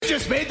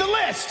just made the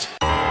list.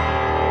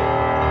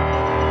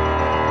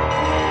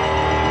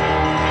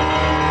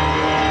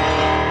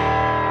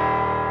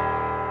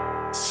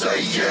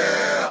 Say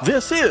yeah.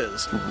 This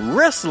is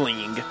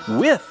Wrestling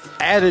with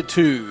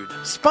Attitude,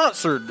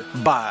 sponsored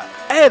by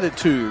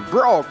Attitude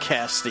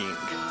Broadcasting.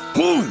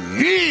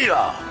 Oh,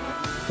 yeah.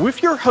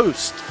 With your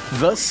host,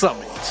 The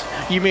Summit.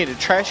 You made a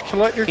trash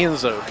collector,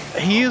 Enzo.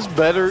 He is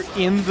better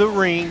in the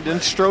ring than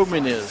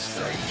Strowman is.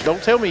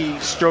 Don't tell me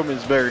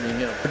Strowman's better than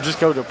him. Just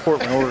go to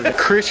Portland, Oregon.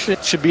 Christian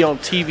should be on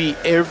TV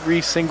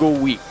every single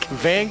week.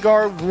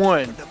 Vanguard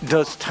 1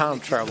 does time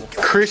travel.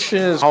 Christian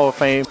is Hall of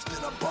Fame.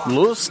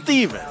 Lil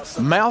Steven,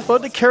 mouth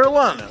of the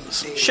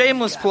Carolinas.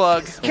 Shameless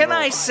plug. Can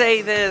I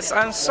say this?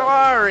 I'm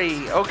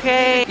sorry,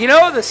 okay? You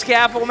know the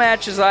scaffold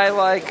matches I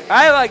like?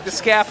 I like the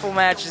scaffold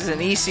matches in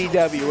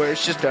ECW where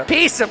it's just a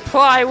piece of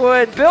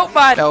plywood built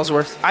by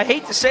Ellsworth. I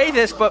hate to say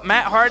this, but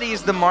Matt Hardy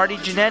is the Marty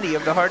Jannetty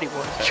of the Hardy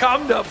Boys.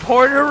 Come to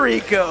Puerto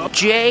Rico.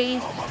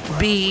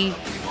 JBL.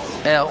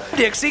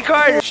 Dixie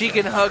Carter. She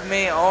can hug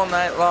me all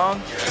night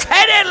long.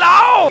 Teddy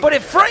Long! But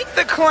if Frank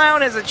the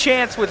Clown has a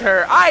chance with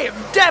her, I am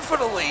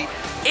definitely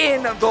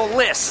in the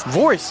list.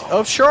 Voice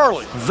of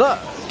Charlotte, the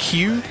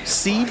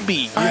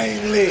QCB.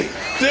 Finally,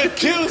 the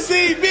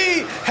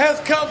QCB has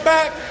come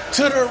back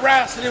to the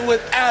Wrestling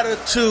with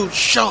Attitude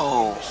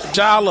show.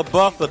 Shia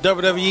LaBeouf, the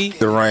WWE,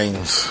 the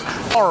Reigns.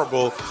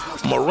 Horrible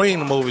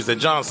Marine movies that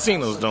John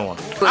Cena's doing.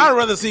 I'd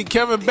rather see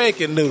Kevin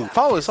Bacon do.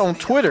 Follow us on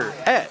Twitter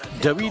at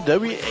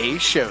WWA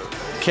Show.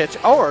 Catch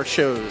all our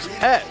shows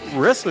at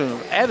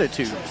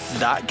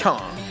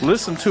WrestlingWithAttitude.com.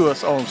 Listen to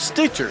us on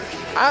Stitcher,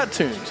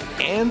 iTunes,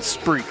 and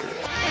Spreaker.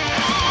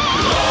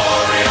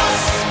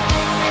 Glorious.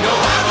 No,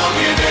 I won't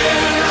give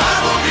in. I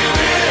won't give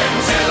in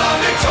till I'm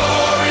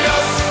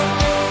victorious.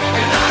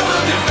 And I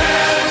will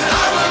defend,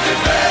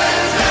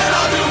 and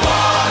I'll do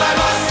all I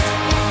must.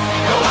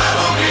 No, I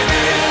won't give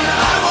in.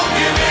 I won't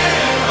give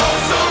in. Oh,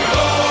 so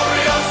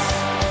glorious.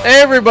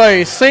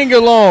 Everybody, sing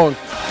along.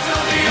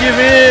 Give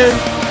in.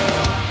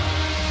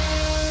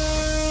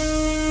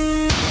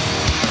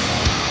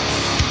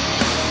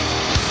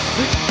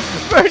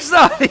 First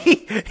off,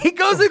 he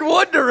goes in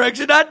one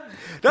direction, not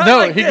No,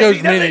 like he this.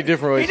 goes many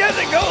different ways. He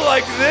doesn't go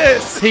like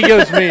this. He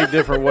goes many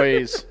different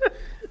ways.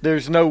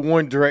 There's no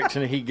one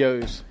direction he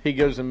goes. He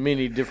goes in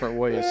many different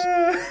ways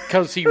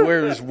because he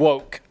wears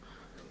woke.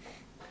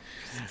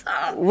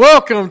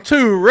 Welcome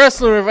to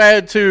Wrestling with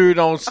Attitude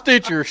on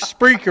Stitcher,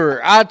 Spreaker,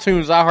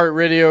 iTunes,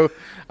 iHeartRadio.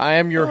 I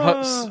am your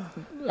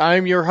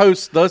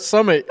host, The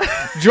Summit.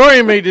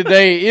 Joining me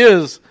today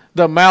is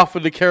the mouth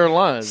of the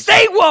Carolinas.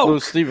 Stay woke, Little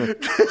Steven.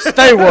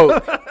 Stay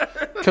woke,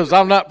 because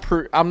I'm not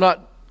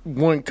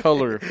one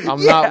color.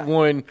 I'm not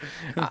one.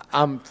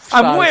 I'm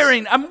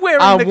wearing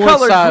the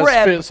color size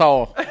grab. fits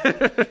all.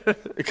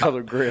 The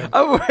color grab.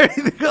 I'm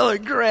wearing the color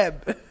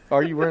grab.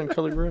 Are you wearing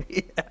color grab?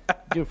 Yeah.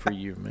 Good for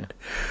you, man.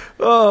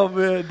 Oh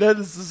man, that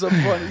is some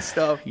funny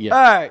stuff. Yeah.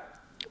 All right.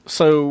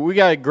 So we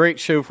got a great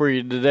show for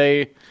you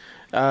today.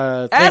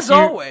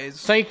 Always.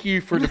 Thank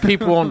you for the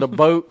people on the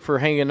boat for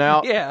hanging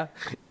out. Yeah.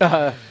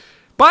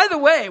 By the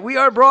way, we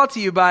are brought to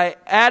you by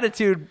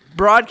Attitude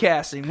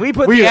Broadcasting. We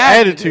put the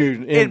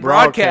attitude in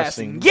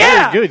broadcasting.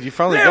 Yeah. Very good. You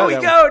finally there got we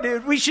that go, one.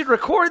 dude. We should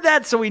record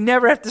that so we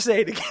never have to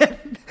say it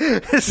again.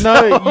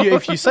 No,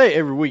 if you say it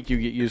every week, you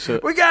get used to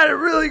it. We got it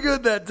really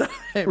good that time.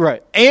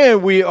 Right.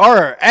 And we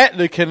are at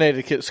the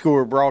Connecticut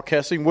School of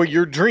Broadcasting where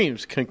your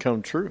dreams can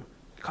come true.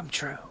 Come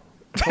true.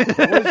 What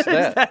is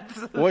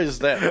that? What is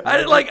that?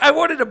 I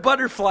wanted a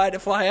butterfly to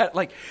fly out.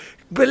 Like,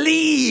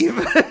 believe.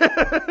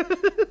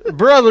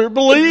 Brother,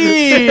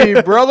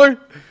 believe, brother.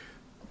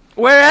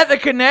 We're at the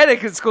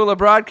Connecticut School of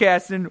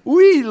Broadcasting.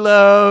 We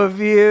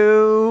love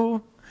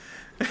you.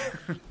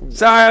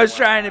 Sorry, I was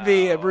trying to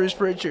be a Bruce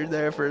Pritchard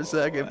there for a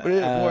second, but it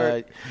didn't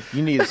work.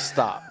 You need to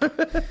stop.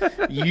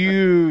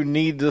 You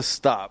need to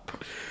stop.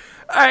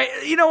 All right,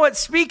 you know what?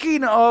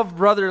 Speaking of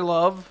brother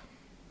love,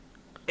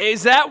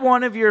 is that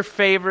one of your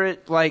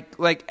favorite,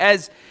 like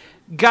as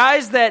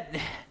guys that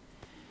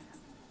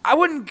I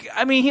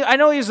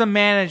know he's a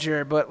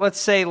manager, but let's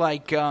say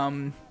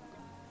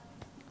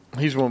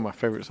He's one of my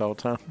favorites all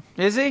the time.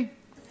 Is he?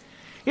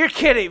 You're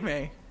kidding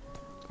me.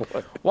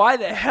 What? Why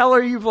the hell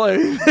are you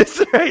playing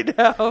this right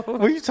now?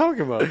 What are you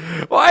talking about?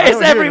 Why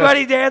is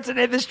everybody dancing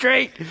in the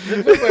street?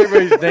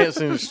 Everybody's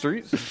dancing in the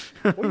streets.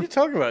 What are you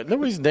talking about?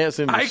 Nobody's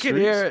dancing in the streets. I can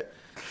hear it.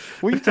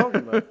 What are you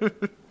talking about?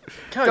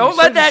 God, Don't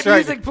let that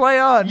music play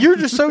on. You're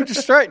just so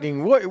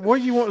distracting. What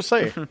do you want to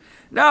say?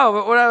 No,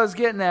 but what I was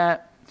getting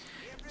at,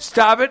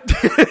 stop it.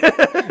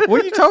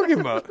 What are you talking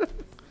about?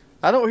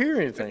 I don't hear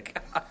anything.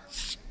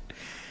 Gosh.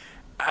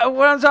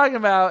 What I'm talking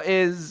about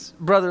is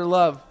brother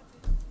love.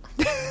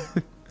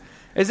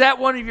 Is that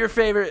one of your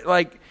favorite,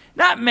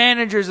 not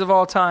managers of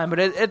all time, but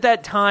at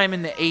that time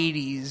in the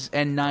 80s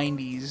and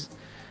 90s,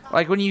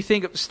 when you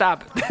think of,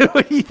 stop it.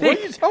 What are you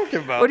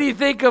talking about? What do you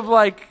think of,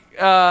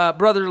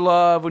 Brother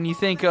Love, when you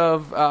think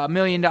of $1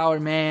 Million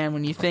Man,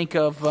 when you think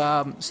of,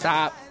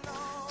 stop.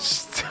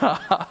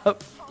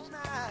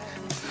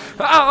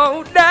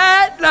 all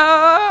night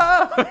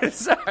long.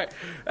 Sorry.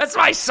 That's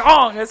my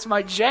song. That's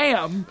my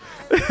jam.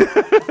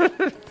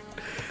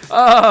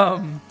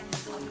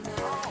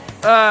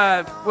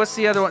 What's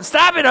the other one?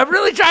 Stop it. I'm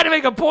really trying to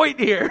make a point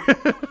here.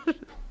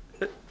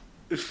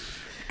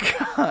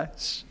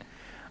 Gosh.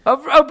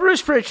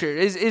 Bruce Pritchard.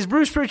 Is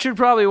Bruce Pritchard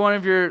probably one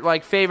of your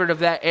like favorite of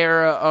that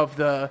era of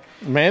the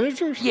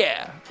managers?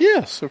 Yeah.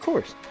 Yes, of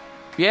course.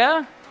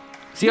 Yeah?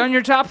 Is he on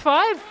your top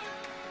 5?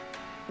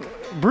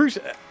 Bruce,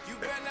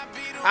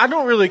 I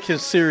don't really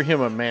consider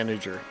him a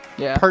manager.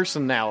 Yeah.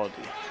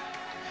 Personality.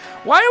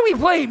 Why are we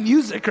playing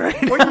music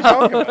right now? What are you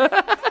talking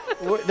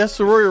about? That's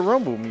the Royal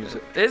Rumble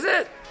music. Is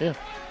it? Yeah.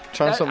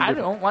 Try something I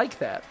different. don't like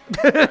that.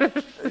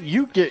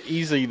 You get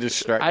easily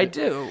distracted. I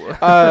do.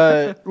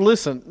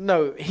 Listen,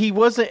 no, he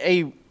wasn't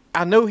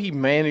I know he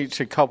managed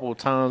a couple of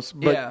times,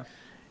 but yeah.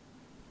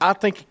 I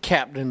think of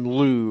Captain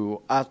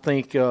Lou. I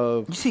think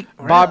of Really?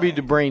 Bobby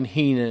the Brain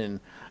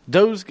Heenan.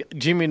 Those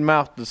Jimmy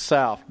Mouth the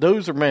South.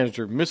 Those are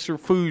managers. Mr.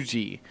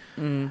 Fuji.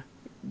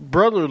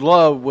 Brother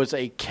Love was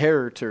a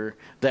character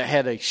that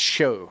had a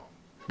show,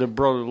 the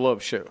Brother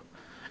Love show.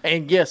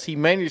 And yes, he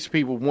managed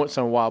people once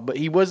in a while, but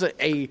he wasn't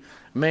a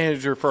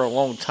manager for a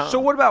long time. So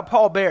what about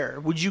Paul Bearer?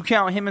 Would you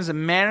count him as a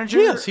manager?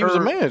 Yes, he was a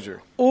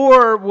manager.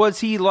 Or was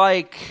he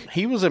like...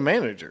 He was a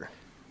manager.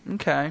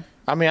 Okay.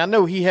 I mean, I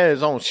know he had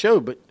his own show,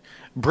 but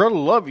Brother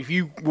Love, if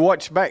you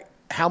watch back,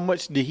 how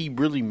much did he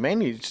really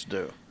manage,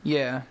 though?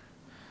 Yeah.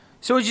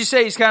 So would you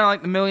say he's kind of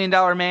like the $1 Million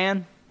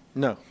Man?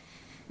 No.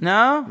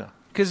 No? No.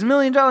 Because $1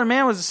 Million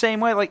Man was the same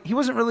way. Like, he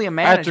wasn't really a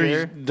manager.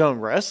 After he's done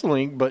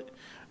wrestling, but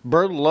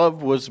Brother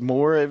Love was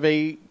more of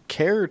a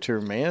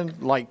character, man.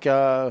 Like,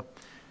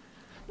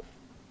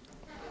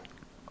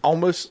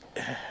 almost...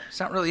 It's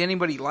not really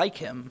anybody like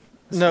him.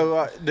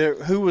 No,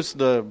 who was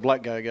the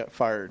black guy who got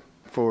fired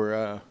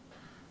for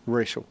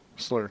racial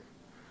slur?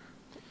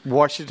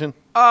 Washington.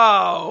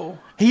 Oh.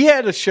 He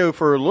had a show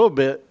for a little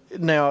bit.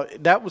 Now,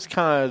 that was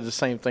kind of the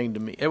same thing to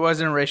me. It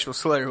wasn't a racial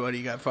slur what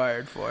he got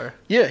fired for.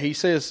 Yeah,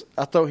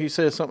 I thought he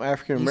said something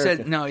African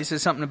American. He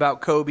said something about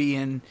Kobe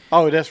and...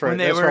 Oh, that's right. When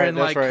they that's were right, in,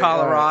 that's like, right.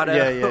 Colorado.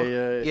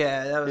 Yeah.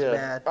 Yeah, that was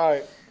bad. All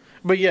right.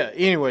 But yeah,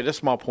 anyway,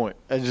 that's my point.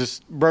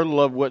 Brother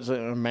Love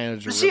wasn't a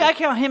manager. See, really. I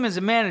count him as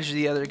a manager,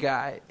 the other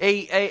guy.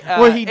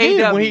 Well, he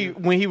did AW.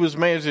 when he was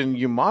managing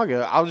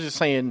Umaga. I was just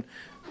saying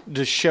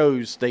the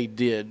shows they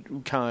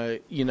did kind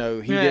of, he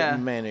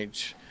didn't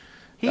manage.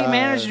 He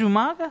managed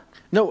Umaga?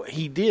 No,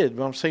 he did.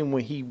 But I'm saying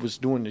when he was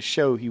doing the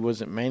show, he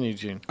wasn't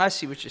managing. I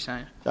see what you're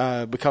saying.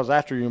 Because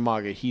after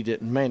Umaga, he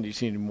didn't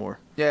manage anymore.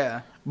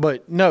 Yeah.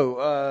 But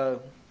no,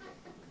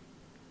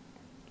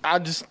 I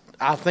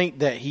think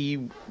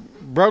that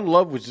Brother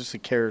Love was just a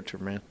character,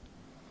 man.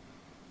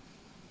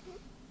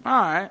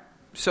 All right.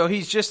 So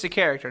he's just a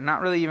character,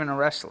 not really even a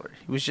wrestler.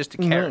 He was just a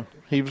character.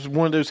 No, he was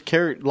one of those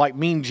characters, like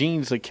Mean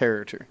Gene's a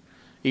character,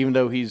 even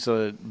though he's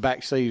a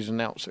backstage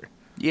announcer.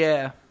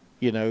 Yeah.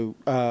 You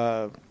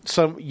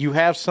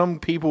have some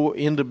people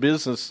in the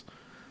business.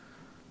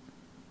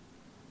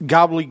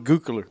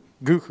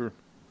 Gooker,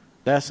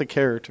 that's a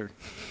character.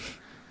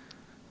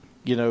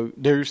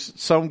 There's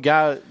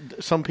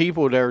some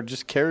people that are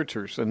just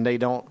characters, and they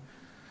don't.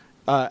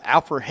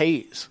 Alfred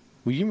Hayes,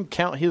 will you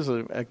count his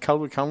a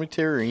color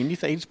commentary or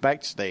anything? He's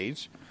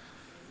backstage.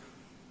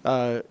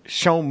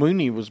 Sean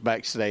Mooney was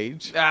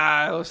backstage.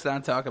 Let's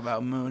not talk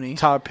about Mooney.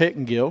 Todd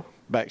Pettengill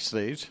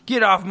backstage.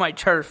 Get off my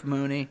turf,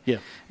 Mooney. Yeah.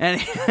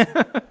 And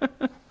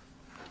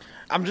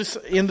I'm just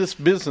in this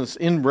business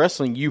in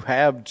wrestling. You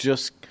have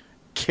just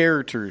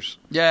characters.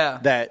 Yeah.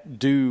 That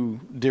do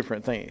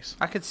different things.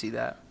 I could see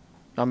that.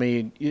 I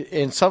mean,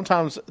 and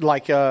sometimes,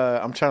 like,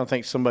 I'm trying to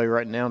think of somebody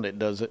right now that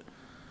does it.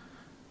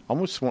 I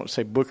almost want to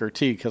say Booker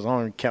T because I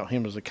don't count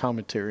him as a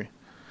commentary.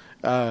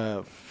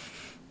 I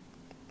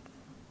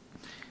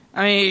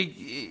mean,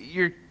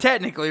 you're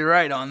technically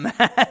right on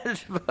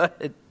that,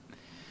 but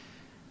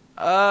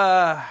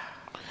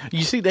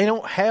you see, they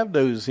don't have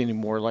those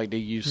anymore like they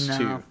used to.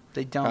 No,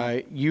 they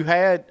don't. You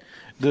had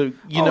it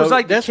was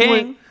like the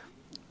King.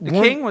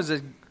 King was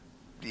a.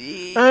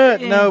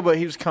 No, but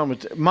he was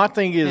commenting. My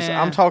thing is,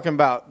 Yeah. I'm talking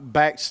about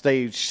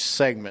backstage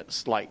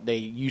segments like they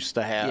used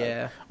to have.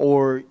 Yeah.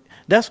 Or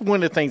that's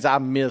one of the things I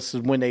miss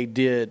is when they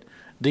did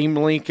Dean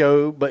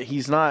Malenko, but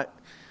he's not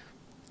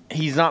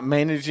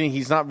managing.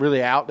 He's not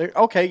really out there.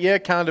 Okay, yeah,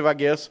 kind of, I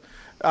guess.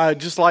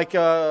 Just like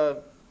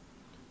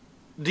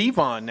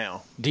Devon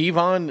now.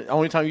 Devon, the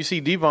only time you see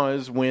Devon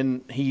is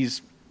when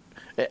he's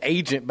an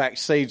agent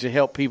backstage to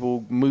help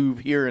people move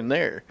here and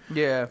there.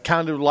 Yeah.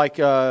 Kind of like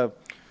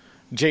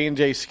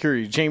J&J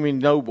Security, Jamie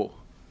Noble.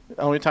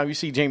 The only time you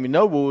see Jamie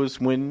Noble is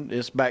when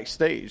it's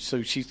backstage.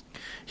 So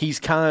he's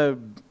kind of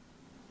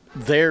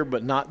there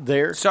but not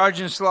there.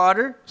 Sergeant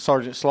Slaughter.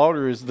 Sergeant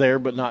Slaughter is there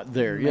but not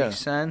there. Makes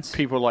sense.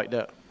 People like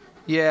that.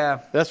 Yeah.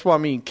 That's what I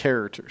mean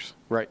characters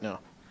right now.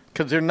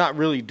 Because they're not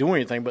really doing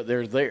anything, but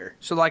they're there.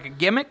 So like a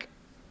gimmick?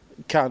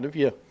 Kind of,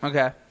 yeah.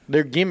 Okay.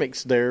 They're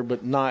gimmicks there,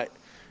 but not,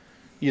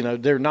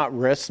 they're not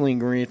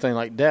wrestling or anything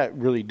like that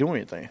really doing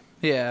anything.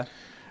 Yeah.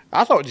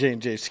 I thought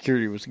J&J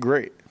Security was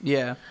great.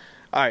 Yeah.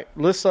 All right,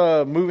 let's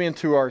move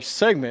into our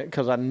segment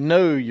because I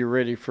know you're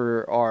ready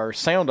for our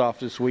sound off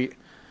this week.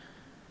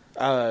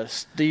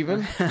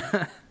 Steven,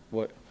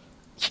 what?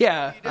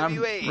 Yeah, I'm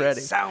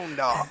ready. Sound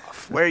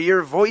off, where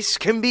your voice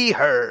can be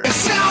heard.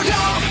 Sound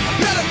off,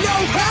 let 'em know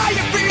how you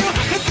feel.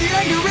 If the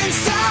anger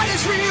inside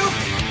is real.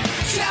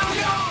 Sound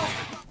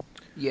off.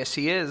 Yes,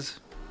 he is.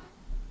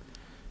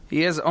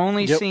 He is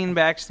only seen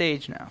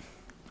backstage now,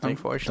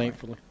 unfortunately.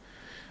 Thankfully.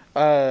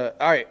 All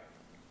right.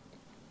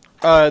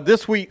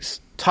 This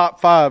week's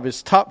top 5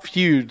 is top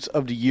feuds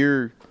of the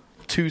year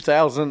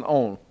 2000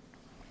 on.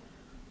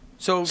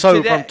 So So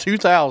today, from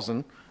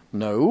 2000,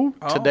 no,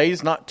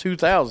 today's not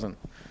 2000.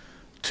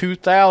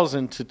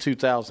 2000 to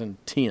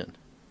 2010.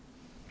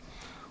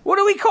 what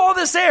do we call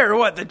this era?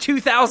 What, the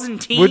 2000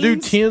 teens? We'll do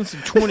 10s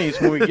and 20s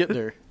when we get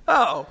there.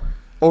 Oh.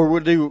 Or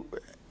we'll do.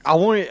 I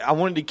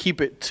wanted to keep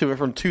it to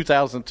from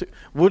 2000.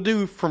 We'll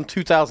do from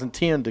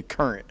 2010 to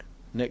current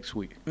next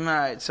week. All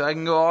right, so I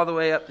can go all the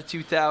way up to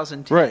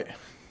 2010. Right.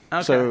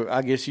 Okay. So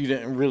I guess you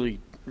didn't really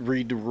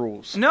read the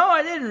rules. No,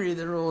 I didn't read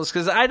the rules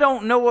because I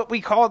don't know what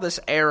we call this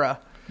era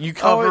You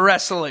call of it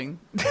wrestling.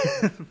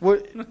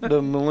 what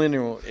the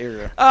millennial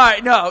era. All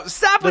right, no,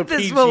 stop with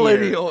this PG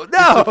millennial. era.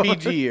 No, It's the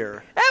PG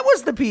era. that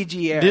was the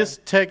PG era. This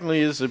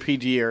technically is the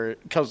PG era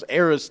because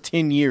era's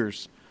 10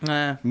 years.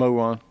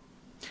 Moan.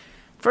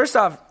 First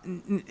off,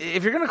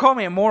 if you're gonna call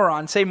me a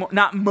moron, say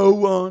not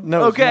moron.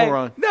 No, it's okay?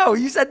 moron. No,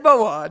 you said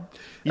moron.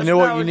 You That's know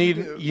not what you need?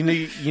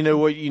 do. You know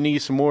what you need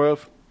some more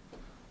of?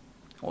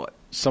 What?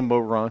 Some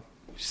Ron.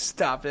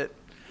 Stop it.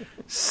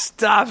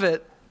 Stop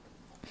it.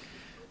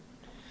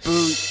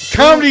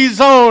 Comedy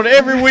Zone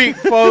every week,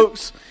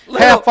 folks.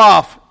 Half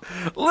off.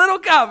 Little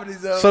comedy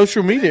zone.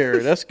 Social media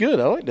era. That's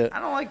good. I like that. I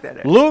don't like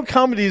that. Little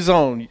Comedy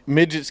Zone.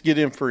 Midgets get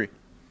in free.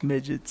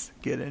 Midgets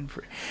get in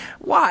free.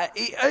 Why?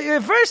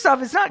 First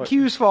off, it's not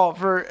Q's fault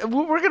for.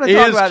 We're going to It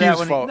talk is about that Q's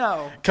one. fault.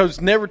 No.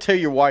 Because never tell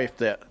your wife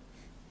that.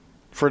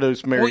 For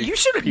those married Well, you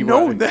should have people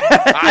known out there.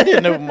 that. I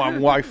didn't know my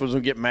wife was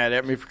going to get mad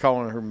at me for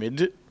calling her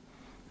midget.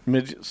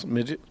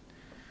 Midget.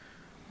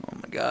 Oh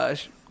my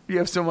gosh, you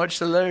have so much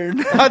to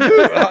learn. I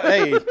do.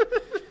 Hey.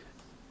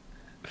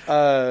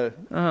 Oh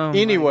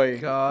Anyway,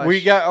 my gosh.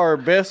 we got our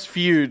best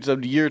feuds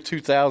of the year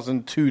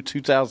 2000 to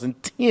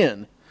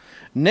 2010.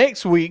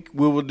 Next week,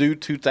 we will do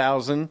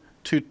 2000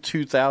 to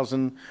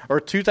 2000 or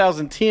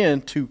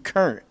 2010 to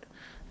current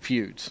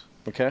feuds.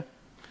 Okay?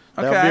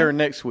 That'll be Okay. our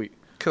next week.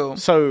 Cool.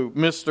 So,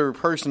 Mr.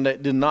 Person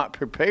that did not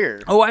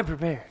prepare. Oh, I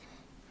prepared.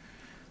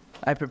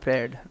 I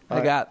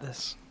right. got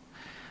this.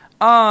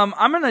 I'm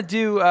gonna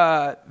do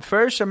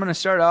first. I'm gonna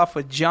start off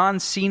with John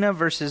Cena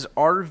versus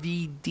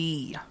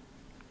RVD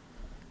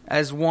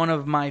as one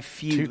of my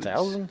feuds.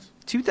 2000s?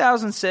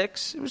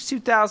 2006. It was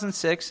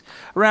 2006,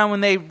 around when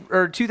they,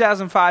 or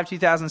 2005,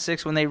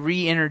 2006, when they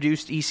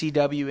reintroduced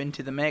ECW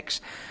into the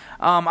mix.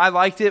 I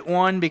liked it,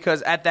 one,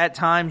 because at that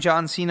time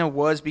John Cena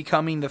was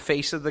becoming the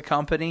face of the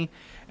company,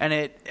 and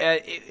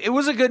it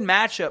was a good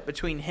matchup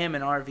between him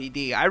and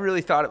RVD. I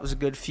really thought it was a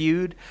good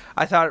feud.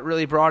 I thought it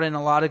really brought in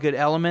a lot of good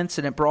elements,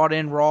 and it brought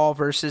in Raw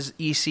versus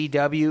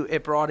ECW.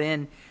 It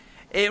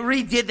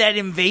redid that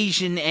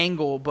invasion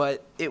angle,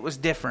 but it was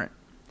different.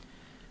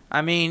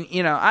 I mean,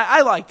 you know,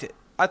 I liked it.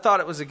 I thought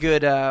it was a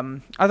good.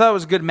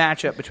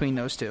 Matchup between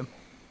those two.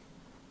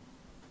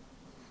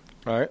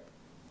 All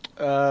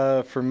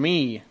right. For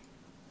me,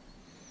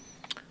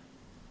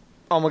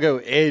 I'm going to go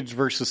Edge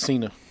versus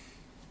Cena.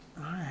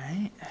 All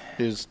right.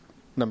 Is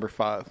number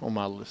 5 on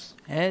my list.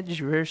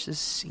 Edge versus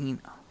Cena.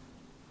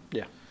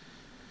 Yeah.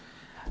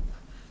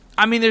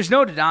 I mean, there's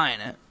no denying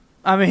it.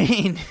 I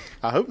mean,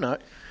 I hope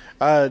not.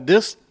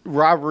 This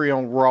rivalry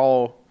on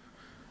Raw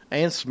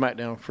and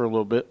SmackDown for a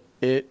little bit,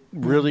 it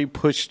really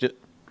pushed it.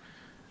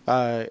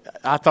 I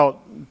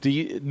thought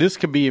this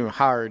could be even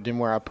higher than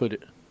where I put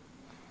it.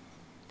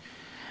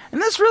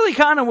 and that's really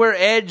kind of where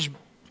Edge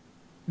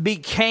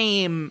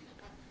became.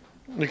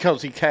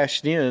 Because he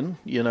cashed in,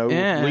 with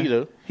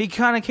Lita. He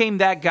kind of came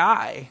that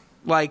guy.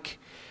 Like,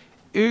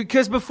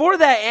 because before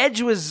that,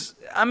 Edge was,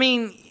 I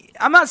mean,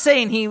 I'm not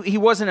saying he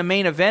wasn't a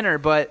main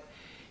eventer, but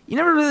you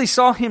never really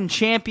saw him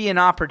champion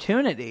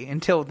opportunity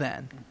until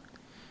then.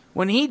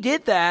 When he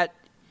did that,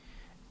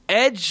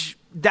 Edge,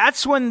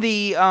 that's when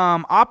the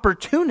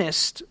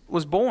opportunist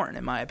was born,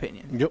 in my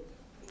opinion. Yep.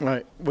 All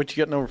right. What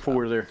you got number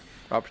 4 there?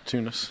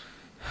 Opportunist.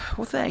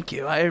 Well, thank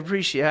you. I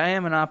appreciate it. I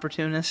am an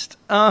opportunist.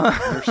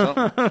 Or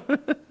something.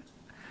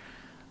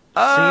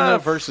 Cena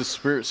versus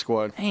Spirit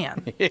Squad.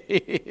 Man.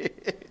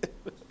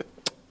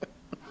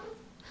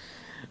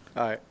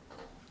 All right.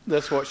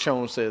 That's what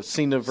Sean says.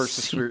 Cena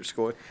versus Spirit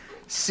Squad.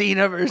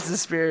 Cena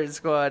versus Spirit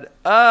Squad.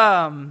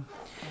 Man,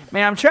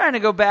 I'm trying to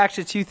go back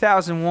to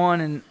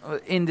 2001 and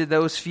into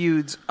those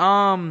feuds.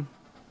 There's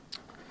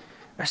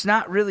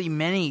not really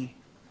many.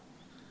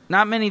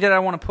 Not many that I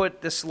want to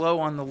put this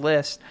low on the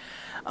list.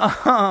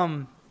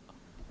 Oh,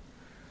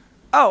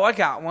 I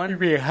got one. You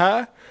being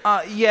high?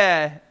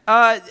 Yeah.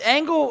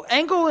 Angle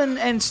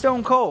and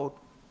Stone Cold.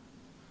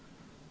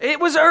 It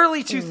was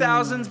early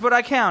 2000s, but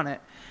I count it.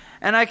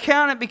 And I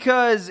count it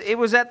because it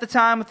was at the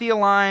time with the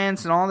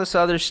Alliance and all this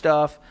other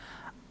stuff.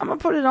 I'm going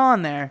to put it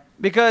on there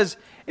because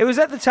it was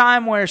at the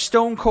time where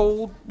Stone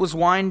Cold was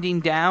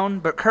winding down,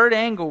 but Kurt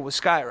Angle was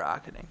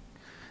skyrocketing.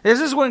 This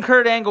is when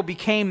Kurt Angle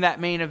became that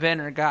main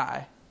eventer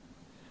guy.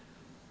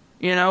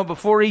 You know,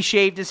 before he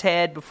shaved his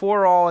head,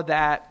 before all of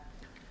that.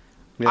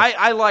 Yeah.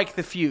 I like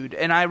the feud,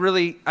 and I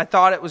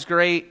thought it was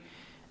great.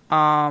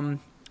 And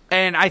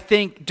I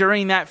think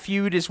during that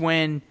feud is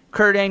when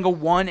Kurt Angle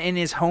won in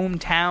his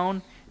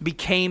hometown,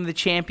 became the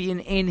champion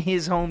in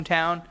his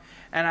hometown,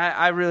 and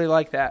I really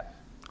like that.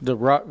 The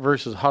Rock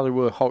versus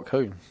Hollywood Hulk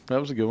Hogan. That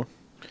was a good one.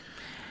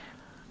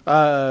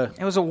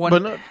 It was a one.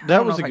 But no,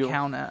 that was a good good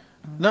count one. That.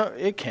 No,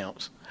 it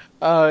counts.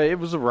 It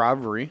was a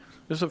rivalry.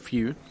 It was a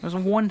feud. It was a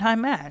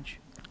one-time match.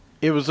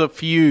 It was a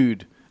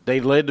feud. They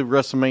led to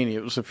WrestleMania.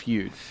 It was a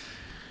feud.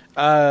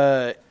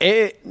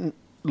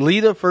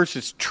 Lita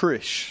versus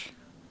Trish.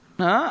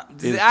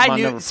 I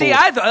knew. See,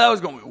 I thought that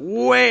was going to be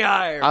way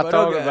higher. I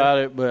thought about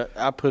it, but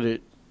I put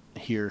it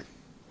here.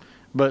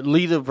 But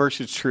Lita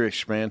versus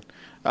Trish, man.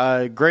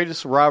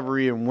 Greatest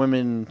rivalry in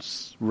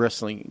women's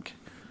wrestling.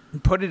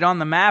 Put it on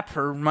the map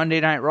for Monday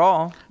Night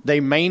Raw.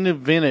 They main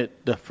evented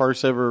the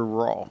first ever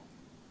Raw.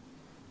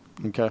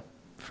 Okay.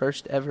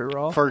 First ever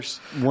Raw? First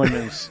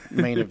women's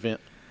main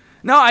event.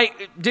 No,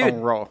 dude.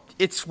 On Raw.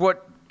 It's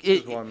what...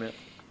 That's what I meant.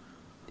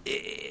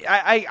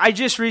 I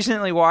just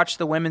recently watched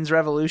the Women's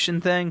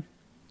Revolution thing.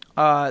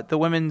 The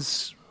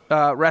Women's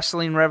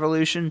Wrestling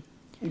Revolution.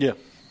 Yeah.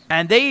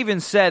 And they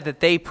even said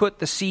that they put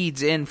the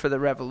seeds in for the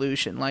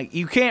Revolution. Like,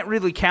 you can't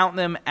really count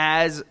them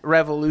as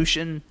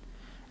Revolution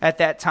at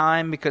that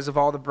time because of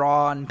all the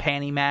bra and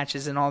panty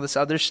matches and all this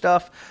other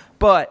stuff.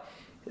 But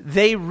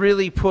they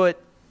really put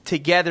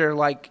together,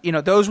 like, you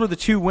know, those were the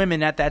two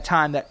women at that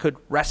time that could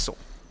wrestle.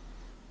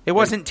 It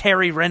wasn't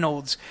Terry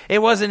Reynolds.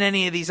 It wasn't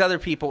any of these other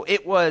people.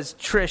 It was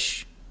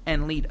Trish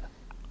and Lita.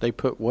 They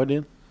put what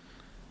in?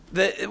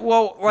 The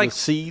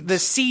seeds? The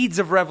seeds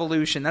of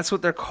revolution. That's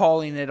what they're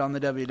calling it on the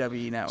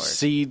WWE Network.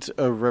 Seeds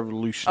of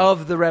revolution.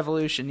 Of the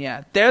revolution,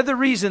 yeah. They're the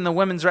reason the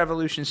women's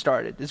revolution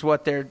started. Is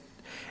what they're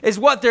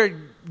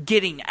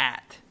getting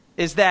at.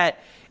 Is that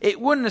it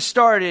wouldn't have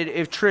started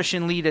if Trish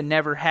and Lita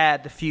never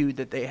had the feud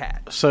that they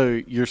had.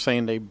 So you're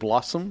saying they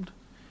blossomed?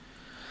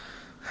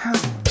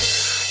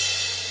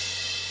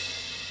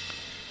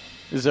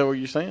 Is that what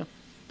you're saying?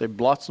 They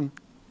blossomed?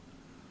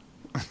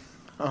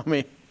 I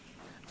mean,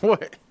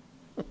 what?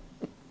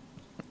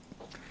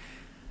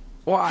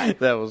 Why?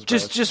 That was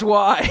just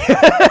why?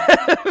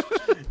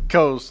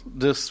 Because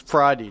this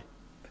Friday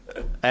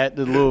at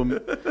the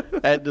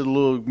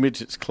little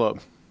midgets club,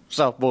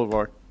 South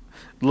Boulevard,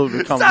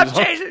 Stop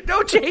changing!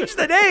 Don't change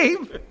the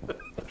name.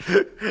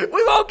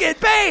 We won't get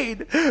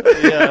paid.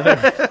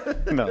 Yeah.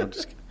 No, I'm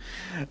just kidding.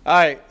 All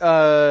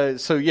right.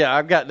 So yeah,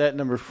 I've got that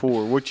number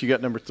 4. What you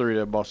got number 3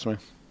 there, Boss Man?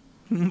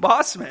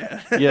 Boss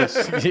Man.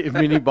 Yes,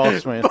 mini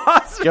Boss Man.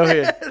 Boss Go Man.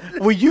 ahead.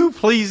 Will you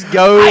please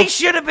go? I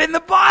should have been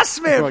the Boss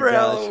Man Oh, for gosh.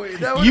 Halloween.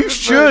 That You would've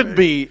should been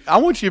be. I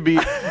want you to be.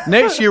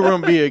 Next year, we're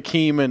going to be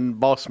Akeem and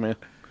Boss Man.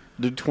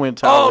 The Twin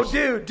Towers.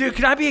 Oh, dude,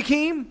 can I be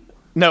Akeem?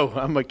 No,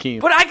 I'm Akeem.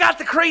 But I got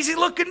the crazy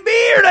looking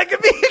beard. I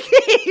could be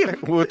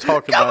Akeem. We'll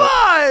talk Come about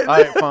on. it. All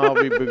right, fine. I'll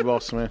be Big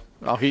Boss Man.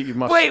 I'll hit you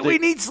my Wait, stick. we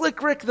need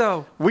Slick Rick,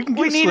 though. We can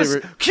get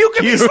Slick Rick. Q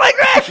can be Slick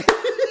Rick.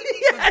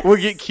 Yes. We'll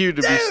get Q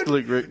to be Dude.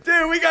 Slick Rick.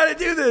 Dude, we got to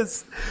do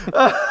this.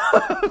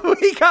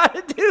 We got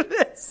to do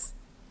this.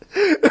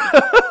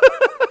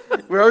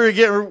 We're already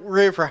getting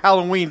ready for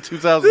Halloween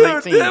Dude,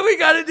 2018 we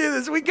got to do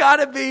this. We got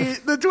to be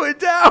the Twin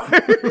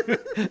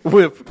Towers.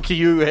 with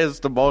Q as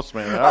the Boss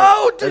Man. All right.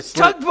 Oh, That's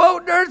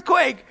Tugboat and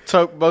Earthquake.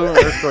 Tugboat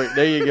and Earthquake.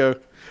 There you go.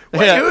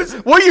 Wait, who's-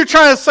 What are you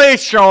trying to say,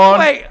 Sean?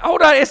 Wait,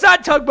 hold on. It's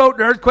not Tugboat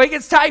and Earthquake.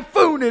 It's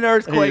Typhoon and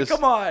Earthquake.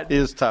 Come on. It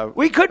is Tugboat.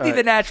 We could be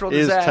the natural It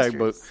is disasters.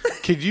 Tugboat.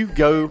 Could you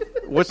go?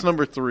 What's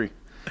number 3?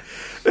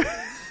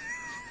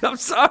 I'm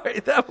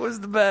sorry. That was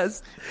the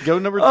best. Go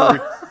number 3.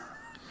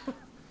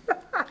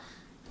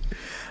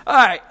 All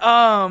right.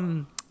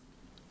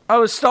 I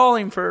was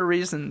stalling for a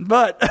reason,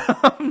 but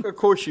Of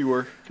course you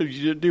were, because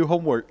you didn't do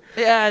homework.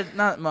 yeah,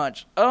 not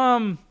much.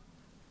 I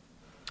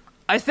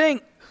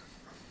think.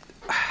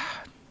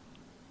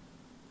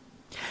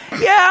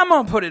 Yeah, I'm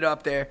gonna put it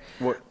up there.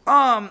 What?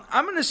 I'm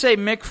gonna say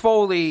Mick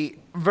Foley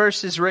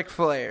versus Ric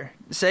Flair.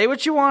 Say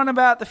what you want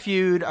about the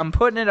feud. I'm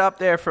putting it up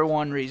there for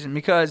one reason,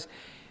 because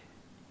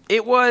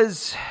it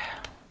was.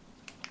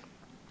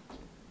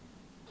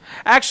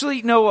 Actually,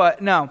 you know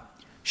what? No.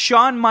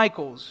 Shawn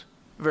Michaels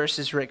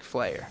versus Ric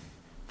Flair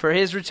for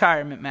his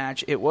retirement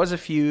match. It was a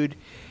feud.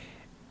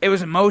 It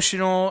was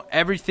emotional,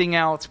 everything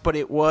else, but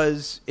it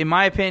was, in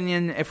my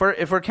opinion, if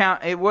we're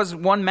count, it was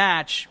one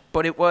match,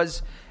 but it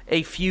was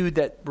a feud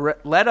that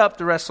led up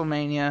to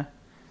WrestleMania.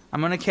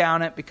 I'm going to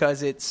count it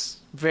because it's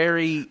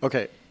very...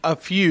 Okay, a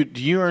feud.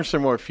 Do you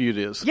understand what a feud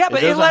is? Yeah, but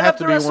it doesn't led have up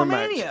to be one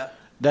match. WrestleMania.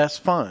 That's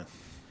fine.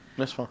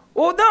 That's fine.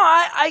 Well, no,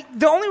 I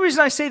the only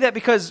reason I say that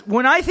because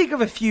when I think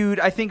of a feud,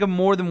 I think of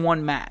more than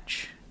one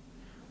match.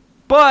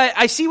 But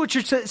I see what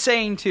you're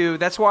saying too.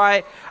 That's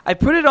why I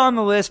put it on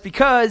the list,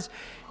 because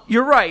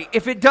you're right.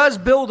 If it does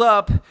build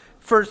up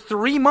for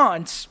 3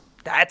 months,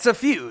 that's a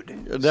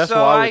feud. That's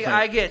so what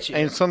I get you.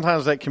 And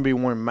sometimes that can be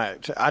one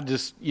match.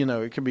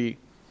 It could be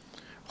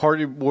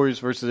Hardy Boys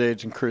versus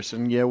Edge and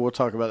Christian. Yeah, we'll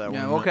talk about that one.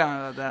 Yeah, we'll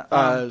count about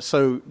that.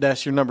 So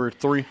that's your number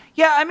 3?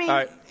 Yeah, I mean, All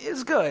right.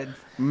 it's good.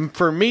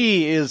 For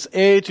me, is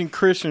Edge and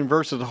Christian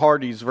versus the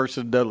Hardys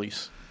versus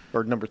Dudleys,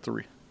 or number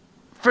 3.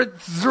 For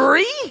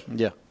 3?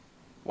 Yeah.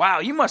 Wow,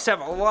 you must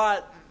have a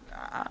lot.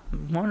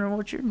 I'm wondering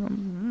what your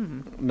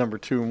Number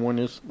 2 and 1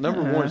 is.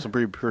 Number 1 is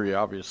pretty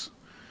obvious.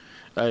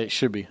 It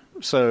should be.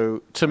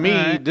 So, to me,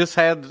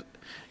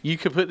 you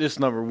could put this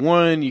number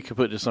 1, you could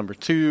put this number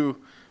 2.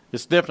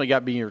 It's definitely got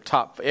to be in your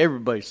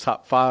everybody's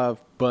top 5,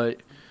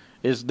 but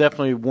it's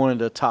definitely one of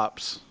the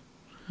tops.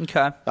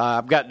 Okay.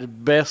 I've got the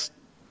best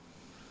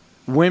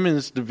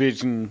women's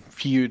division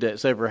feud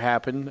that's ever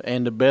happened,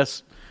 and the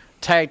best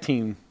tag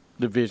team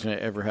division that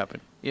ever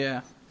happened.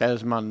 Yeah. That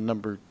is my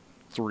number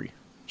 3.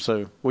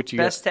 So, what you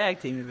got? Best tag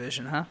team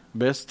division, huh?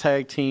 Best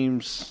tag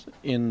teams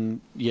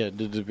in, the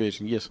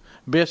division, yes.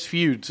 Best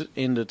feuds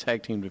in the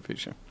tag team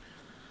division.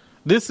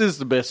 This is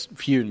the best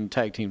feud in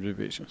tag team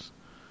divisions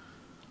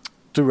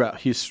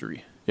throughout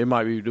history. It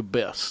might be the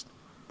best.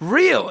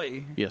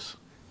 Really? Yes.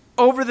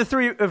 Over the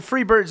 3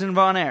 Freebirds and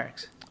Von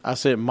Erichs? I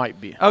said it might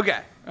be.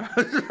 Okay. I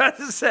was about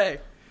to say.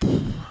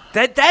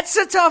 That's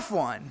a tough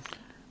one.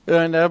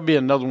 And that'll be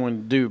another one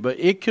to do, but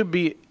it could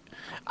be.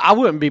 I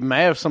wouldn't be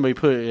mad if somebody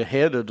put it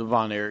ahead of the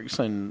Von Erichs.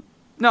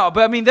 No,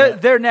 but I mean,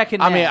 they're neck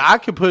and neck. I mean, I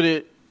could put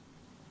it,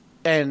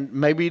 and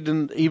maybe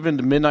even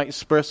the Midnight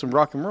Express and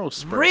Rock and Roll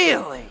Express.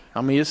 Really?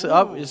 I mean, it's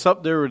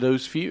up there with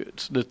those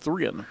feuds, the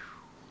 3 of them.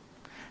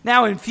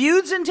 Now, in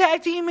feuds in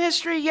tag team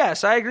history,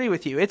 yes, I agree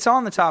with you. It's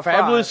on the top 5.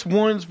 Fabulous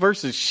Ones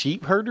versus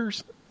Sheep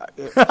Herders?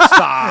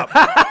 Stop.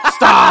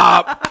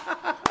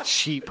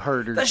 Sheep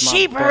Herders. The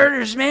Sheep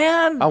Herders,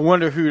 man. I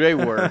wonder who they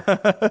were.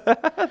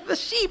 The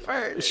Sheep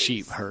Herders.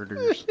 Sheep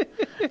Herders.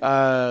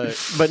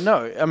 But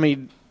no, I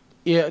mean,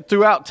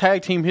 throughout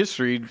tag team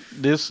history,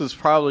 this is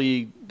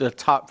probably the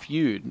top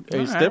feud.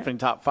 It's definitely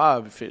top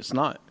 5 if it's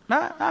not. All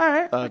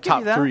right. I'll give you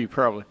Top that. 3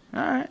 probably.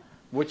 All right.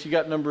 What you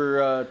got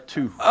number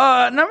 2?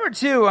 Number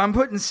 2, I'm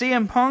putting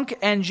CM Punk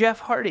and Jeff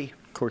Hardy.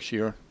 Of course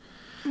you are.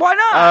 Why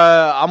not?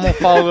 I'm going to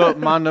follow up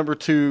my number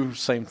 2,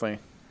 same thing.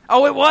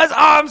 Oh, it was? Oh,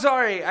 I'm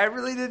sorry. I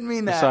really didn't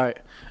mean that. Sorry.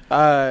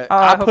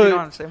 I hope you're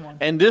on the same one.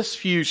 And this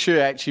feud should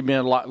have actually been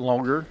a lot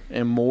longer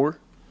and more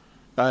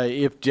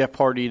if Jeff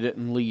Hardy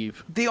didn't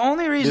leave. The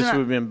only reason This would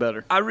have been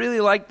better. I really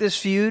like this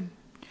feud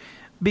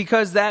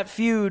because that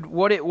feud,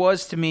 what it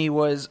was to me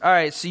was, all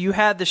right, so you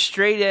had the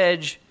straight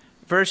edge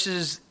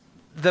versus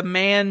the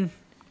man.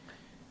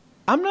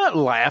 I'm not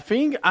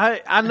laughing.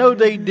 I know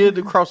they did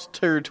across the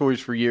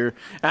territories for a year.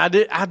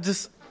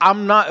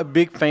 I'm not a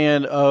big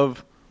fan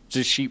of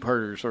just sheep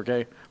herders,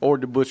 okay, or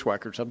the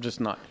bushwhackers. I'm just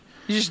not.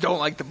 You just don't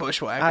like the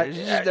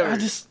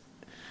bushwhackers.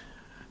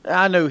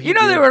 I know. You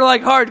know they were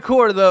like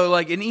hardcore though.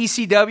 Like in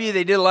ECW,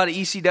 they did a lot of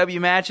ECW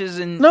matches.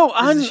 And no,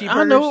 I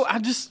know.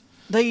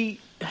 They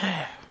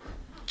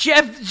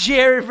Jeff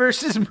Jarrett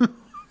versus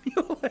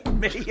Mule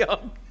and Mae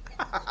Young.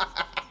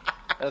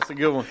 That's a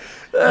good one.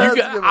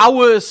 I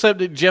would have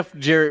accepted Jeff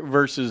Jarrett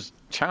versus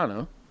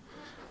China.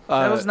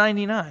 That was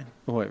 99.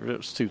 Wait, it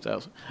was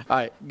 2000. All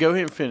right, go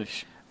ahead and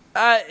finish.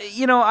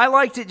 I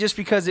liked it just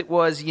because it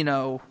was,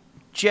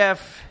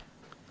 Jeff.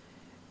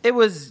 It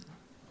was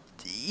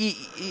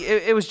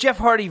Jeff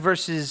Hardy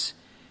versus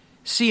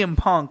CM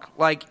Punk.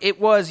 Like it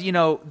was,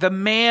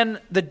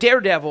 the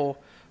Daredevil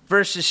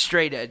versus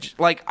Straight Edge.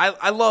 Like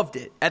I loved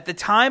it at the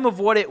time of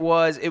what it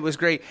was. It was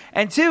great.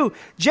 And two,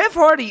 Jeff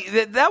Hardy.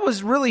 That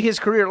was really his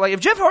career. Like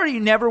if Jeff Hardy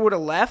never would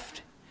have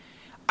left,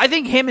 I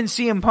think him and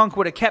CM Punk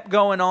would have kept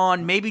going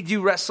on. Maybe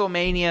do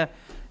WrestleMania.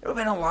 It would have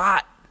been a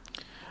lot.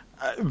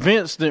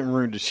 Vince didn't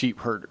ruin the sheep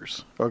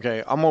herders.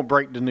 Okay, I'm gonna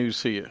break the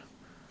news to you.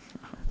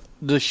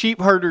 The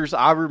sheep herders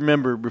I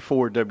remember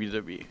before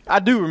WWE. I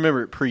do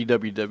remember it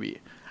pre-WWE.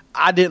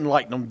 I didn't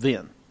like them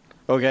then.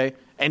 Okay,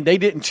 and they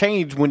didn't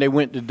change when they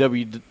went to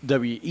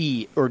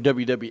WWE or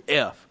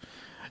WWF.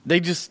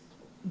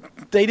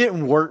 They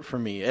didn't work for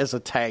me as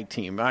a tag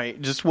team.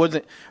 It just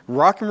wasn't.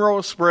 Rock and Roll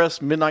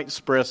Express, Midnight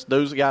Express,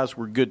 those guys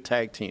were good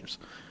tag teams.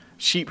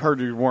 Sheep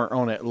herders weren't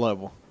on that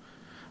level.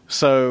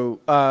 So,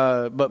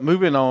 but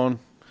moving on,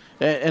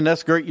 and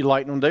that's great. You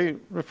like them; they're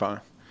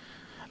fine.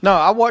 No,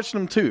 I watched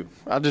them too.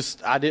 I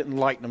didn't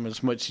like them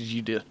as much as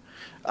you did.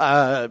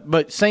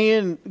 But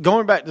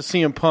going back to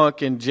CM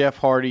Punk and Jeff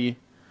Hardy,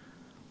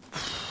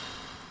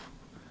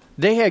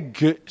 they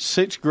had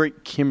such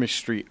great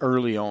chemistry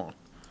early on.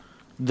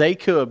 They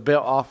could have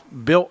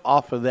built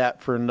off of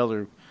that for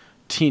another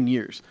 10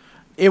 years.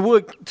 It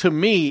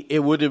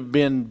would have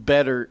been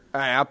better.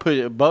 I put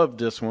it above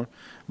this one.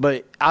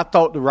 But I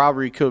thought the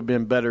rivalry could have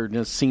been better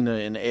than Cena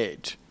and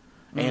Edge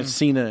and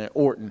Cena and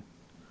Orton.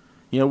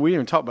 We didn't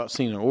even talk about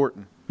Cena and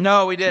Orton.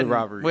 No, we didn't. The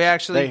rivalries we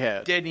actually they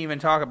had. didn't even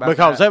talk about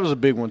because that was a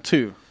big one,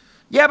 too.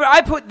 Yeah, but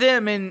I put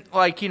them in,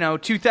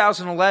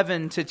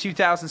 2011 to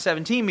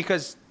 2017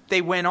 because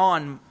they went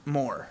on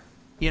more.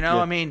 Yeah.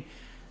 I mean,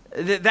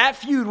 that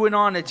feud went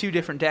on to 2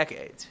 different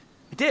decades.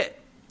 It did.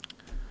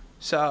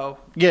 So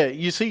Yeah,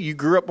 you see, you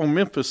grew up on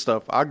Memphis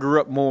stuff. I grew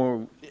up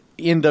more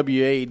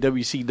NWA,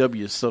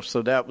 WCW stuff,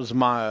 so that was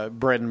my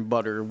bread and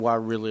butter, what I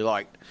really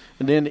liked.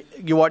 And then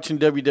you're watching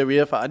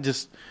WWF,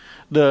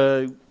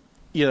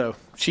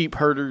 Sheep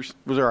Herders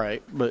was all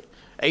right, but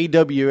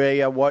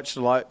AWA, I watched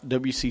a lot,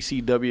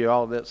 WCCW,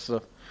 all that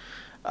stuff.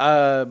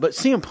 But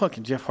CM Punk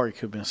and Jeff Hardy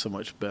could have been so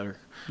much better.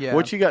 Yeah.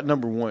 What you got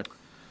number 1?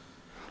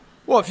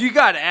 well, if you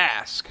got to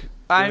ask,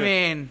 I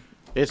mean,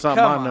 It's not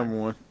Come my on. number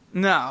 1.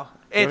 no,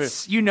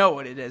 it's you know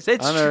what it is.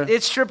 It's I know.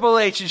 it's Triple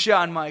H and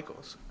Shawn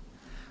Michaels.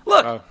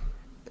 Look, Oh.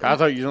 I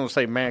thought you were going to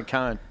say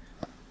Mankind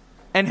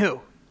and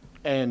who?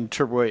 and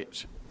Triple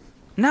H.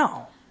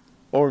 No.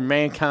 Or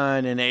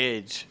Mankind and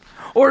Edge.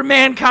 Or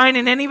Mankind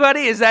and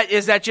anybody? Is that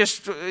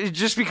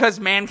just because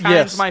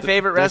Mankind's my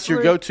favorite That's wrestler?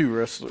 your go-to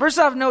wrestler. First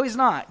off, no, he's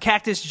not.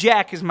 Cactus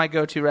Jack is my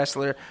go-to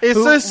wrestler. It's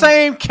who- the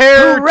same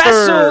character. Who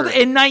wrestled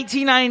in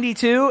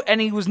 1992, and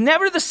he was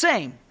never the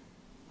same.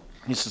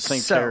 It's the same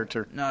So-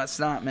 character. No, it's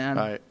not, man.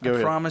 All right, go I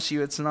ahead. promise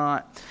you it's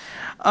not.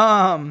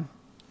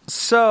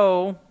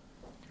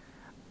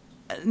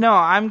 No,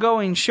 I'm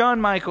going Shawn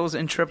Michaels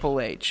and Triple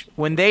H.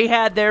 When they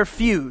had their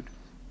feud,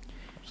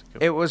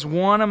 it was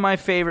one of my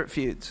favorite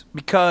feuds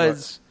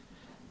because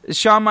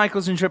Shawn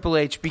Michaels and Triple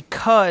H,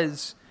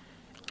 because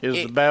It was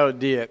the Battle of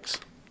DX.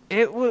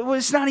 it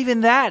was not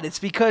even that. It's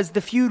because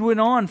the feud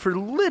went on for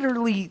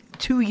literally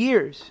 2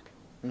 years.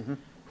 Mm-hmm.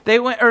 They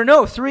went,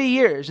 3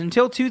 years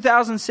until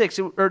 2006,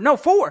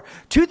 4.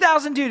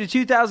 2002 to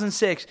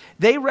 2006.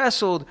 They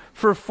wrestled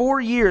for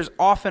 4 years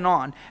off and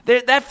on.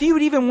 That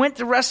feud even went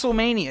to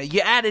WrestleMania.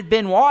 You added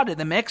Benoit to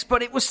the mix,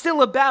 but it was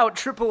still about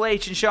Triple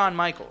H and Shawn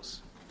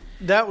Michaels.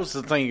 That was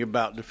the thing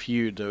about the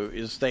feud, though,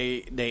 is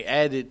they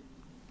added,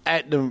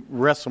 at the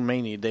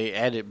WrestleMania, they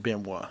added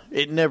Benoit.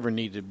 It never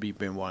needed to be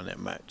Benoit in that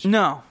match.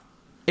 No,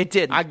 it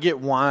didn't. I get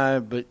why,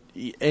 but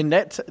in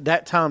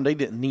that time, they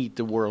didn't need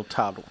the world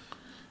title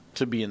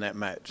to be in that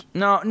match.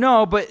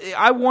 No, but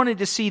I wanted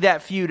to see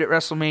that feud at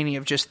WrestleMania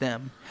of just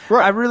them.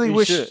 Right, I really you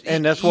wish, should.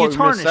 And that's what you we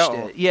tarnished missed out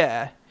on. it.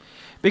 Yeah,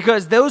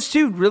 because those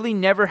two really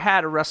never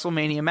had a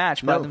WrestleMania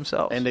match by No,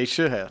 themselves. And they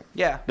should have.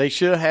 Yeah. They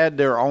should have had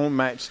their own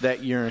match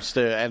that year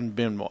instead of adding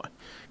Benoit.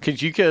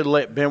 Because you could have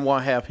let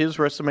Benoit have his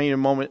WrestleMania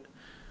moment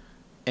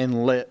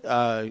and let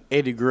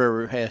Eddie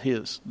Guerrero have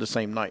his the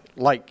same night,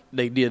 like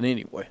they did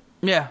anyway.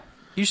 Yeah,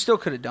 you still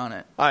could have done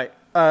it. All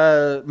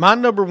right. My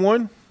number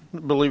 1,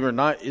 believe it or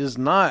not, is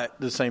not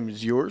the same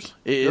as yours.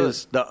 It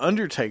is The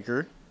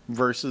Undertaker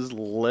versus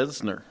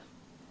Lesnar.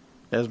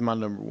 That's my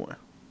number 1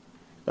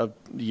 of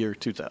the year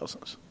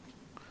 2000s.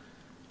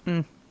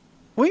 What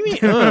do you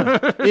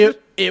mean?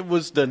 It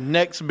was the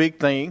next big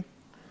thing,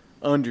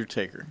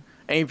 Undertaker.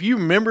 And if you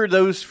remember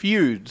those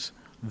feuds,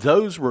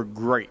 those were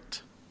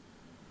great.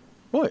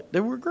 What? They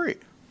were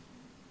great.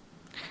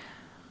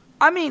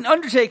 I mean,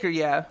 Undertaker,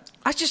 yeah.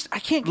 I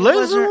can't give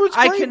Lesnar Lesnar. was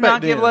I great could back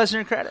not give then.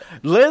 Lesnar credit.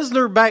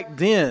 Lesnar back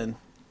then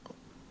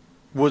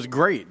was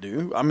great,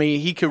 dude. I mean,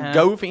 he could Yeah.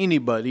 go with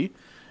anybody.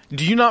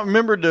 Do you not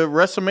remember the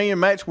WrestleMania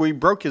match where he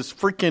broke his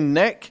freaking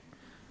neck?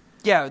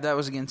 Yeah, that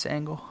was against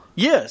Angle.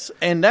 Yes,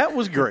 and that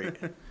was great.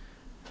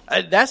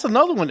 That's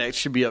another one that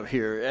should be up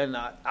here. And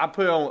I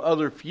put on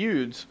other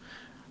feuds.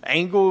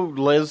 Angle,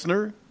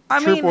 Lesnar,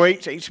 Triple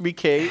H,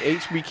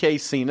 HBK,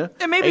 Cena,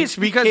 And maybe it's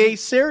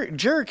HBK,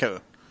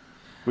 Jericho.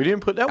 We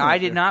didn't put that one I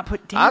up did there. not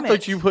put. I Damn thought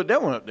it. you put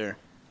that one up there.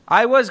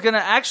 I was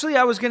gonna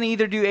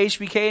either do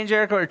HBK and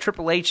Jericho or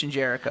Triple H and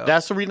Jericho.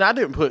 That's the reason I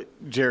didn't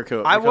put Jericho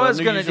up. I because was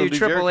knew gonna you do was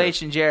Triple Jericho.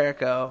 H and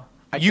Jericho.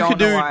 You could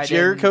do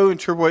Jericho and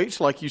Triple H,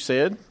 like you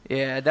said.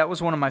 Yeah, that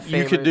was one of my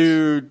favorites. You could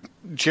do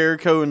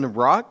Jericho and The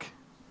Rock.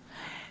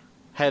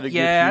 Had a good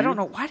Yeah, I feud. don't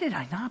know. Why did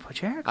I not put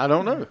Jericho? I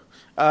don't know.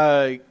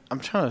 I'm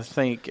trying to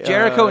think.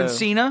 Jericho and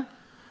Cena.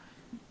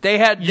 They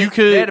had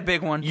they had a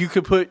big one. You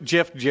could put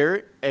Jeff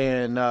Jarrett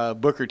and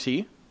Booker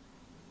T.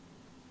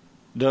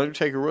 The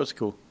Undertaker was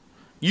cool.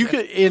 You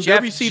could in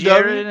Jeff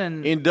Jarrett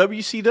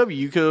WCW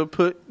you could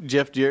put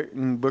Jeff Jarrett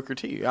and Booker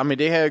T. I mean,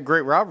 they had a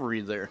great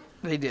rivalry there.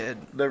 They did.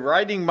 The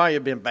writing might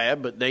have been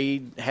bad, but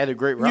they had a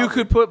great rivalry. You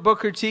could put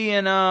Booker T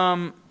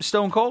and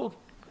Stone Cold.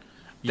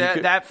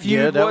 That feud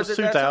yeah, that was was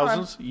at that time.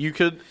 2000s. You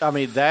could, I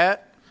mean,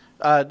 that.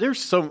 There's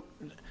some.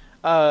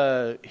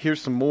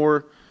 Here's some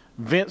more.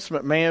 Vince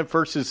McMahon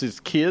versus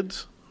his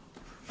kids.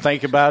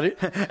 Think about it.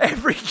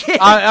 Every kid.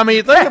 I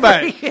mean, think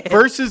about Every it. kid.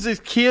 Versus his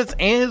kids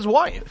and his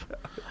wife,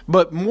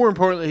 but more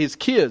importantly, his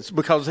kids,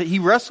 because he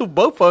wrestled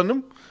both of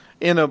them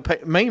in a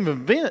main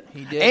event.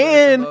 He did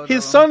and wrestle both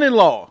his of them.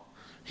 son-in-law,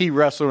 he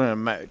wrestled in a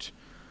match.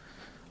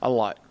 A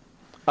lot.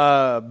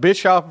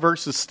 Bischoff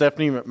versus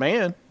Stephanie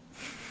McMahon.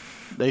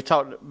 They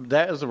talked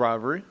that as a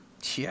rivalry.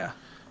 Yeah.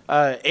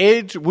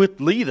 Edge with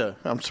Lita.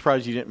 I'm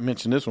surprised you didn't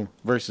mention this one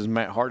versus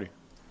Matt Hardy.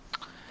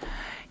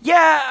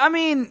 Yeah, I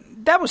mean,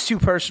 that was too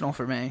personal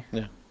for me.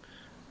 Yeah,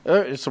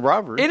 it's a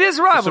rivalry. It is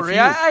a rivalry.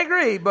 It's a feud. I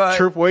agree, but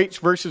Triple H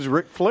versus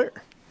Ric Flair.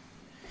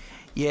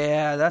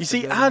 yeah, that's You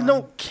a see, good I one.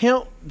 don't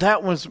count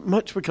that one as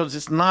much because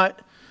it's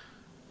not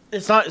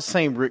It's not the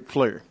same Ric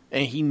Flair,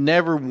 and he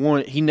never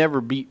won. He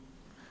never beat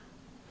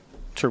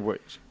Triple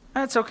H.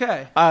 That's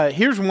okay.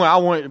 Here's one I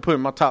wanted to put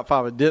in my top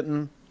 5. I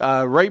didn't.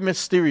 Rey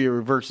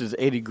Mysterio versus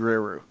Eddie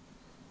Guerrero.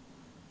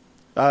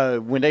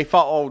 When they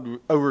fought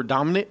over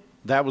Dominic,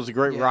 that was a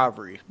great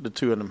rivalry the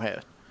two of them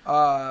had.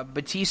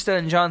 Batista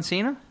and John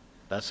Cena?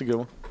 That's a good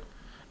one.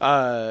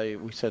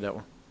 We said that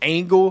one.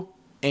 Angle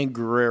and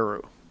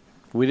Guerrero.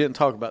 We didn't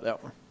talk about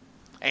that one.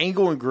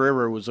 Angle and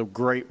Guerrero was a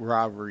great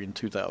rivalry in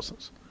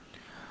 2000s.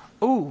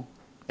 Ooh.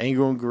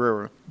 Angle and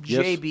Guerrero.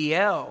 Yes.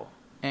 JBL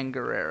and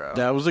Guerrero.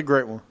 That was a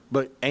great one.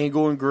 But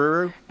Angle and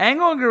Guerrero?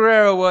 Angle and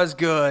Guerrero was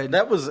good.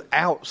 That was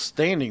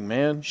outstanding,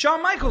 man.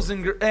 Shawn Michaels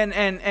and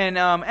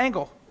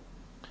Angle.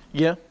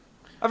 Yeah.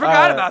 I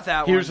forgot about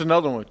that one. Here's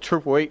another one.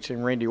 Triple H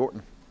and Randy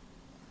Orton.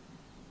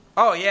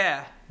 Oh,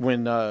 yeah.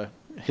 When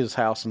his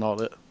house and all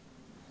that.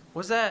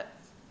 Was that?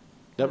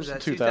 That was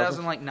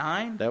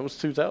 2009? That was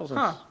 2000.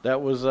 Huh.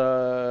 That was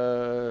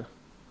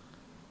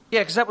Yeah,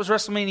 because that was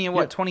WrestleMania,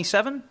 what,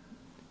 27?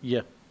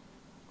 Yeah.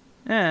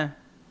 Yeah.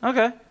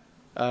 Okay.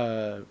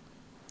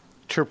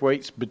 Triple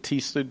H,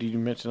 Batista, did you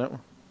mention that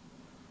one?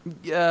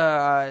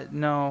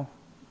 No.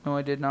 No,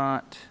 I did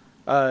not.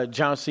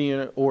 John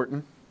Cena,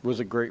 Orton was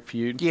a great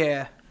feud.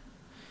 Yeah.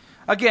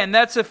 Again,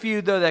 that's a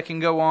feud, though, that can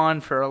go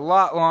on for a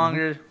lot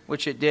longer,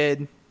 which it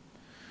did.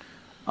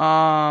 Yep,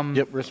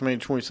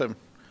 WrestleMania 27.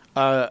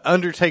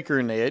 Undertaker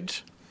and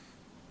Edge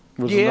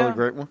was another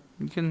great one.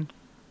 You can.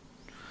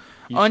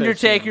 You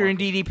Undertaker and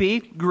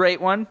DDP,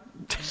 great one.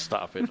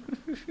 Stop it.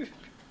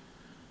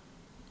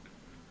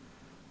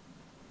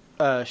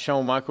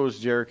 Shawn Michaels,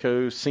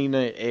 Jericho,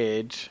 Cena,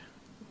 Edge,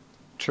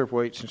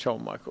 Triple H, and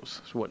Shawn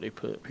Michaels is what they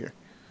put up here.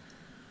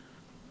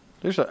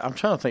 I'm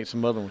trying to think of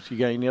some other ones. You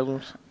got any other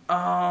ones?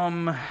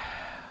 Man.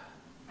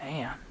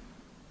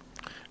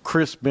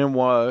 Chris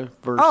Benoit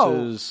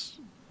versus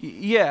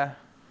yeah.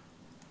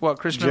 What,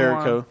 Chris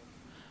Jericho. Benoit?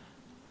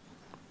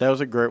 That was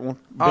a great one.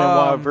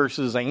 Benoit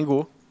versus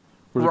Angle.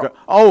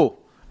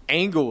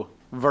 Angle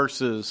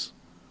versus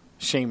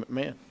Shane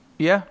McMahon.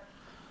 Yeah.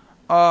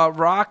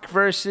 Rock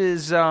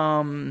versus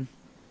Rock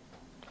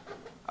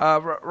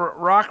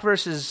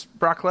versus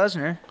Brock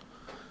Lesnar.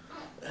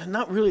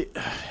 Not really.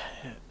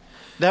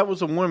 That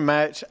was a one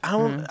match. I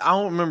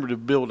don't remember the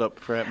build up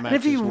for that match.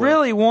 And if you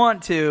really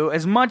want to,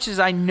 as much as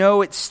I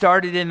know it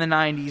started in the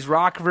 90s,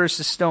 Rock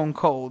versus Stone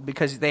Cold,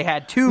 because they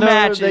had two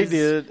matches. No, they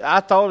did. I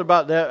thought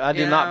about that. I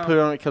did not put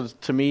it on it because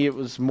to me it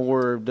was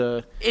more of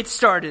the. It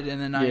started in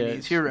the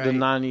 90s. You're right. The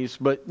 90s,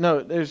 but no,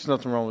 there's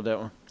nothing wrong with that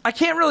one. I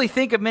can't really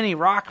think of many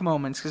Rock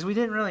moments because we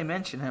didn't really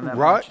mention him that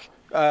Rock,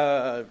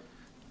 much.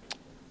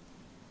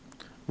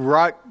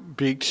 Rock,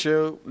 Big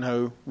Show,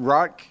 no,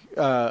 Rock,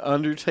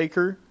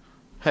 Undertaker.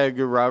 Had a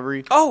good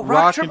rivalry. Oh,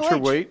 Rock Triple and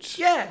Triple H.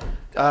 Yeah.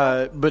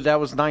 But that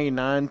was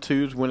 99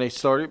 too is when they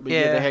started. But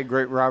yeah, they had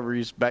great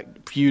rivalries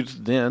feuds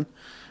then.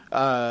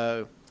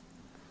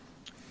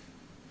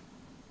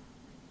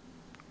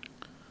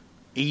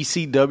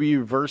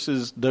 ECW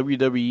versus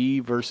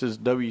WWE versus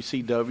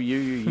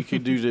WCW. You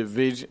could do the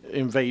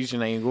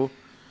invasion angle.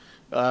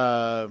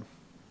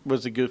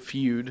 Was a good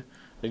feud.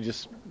 They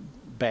just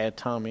bad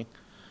timing.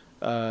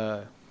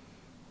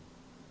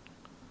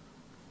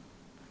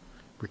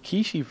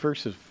 Rikishi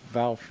versus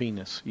Val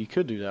Venus. You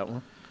could do that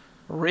one.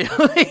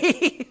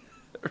 Really?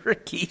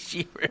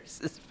 Rikishi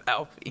versus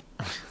Val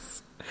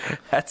Venus.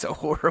 That's a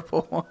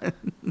horrible one.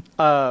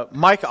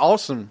 Mike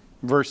Awesome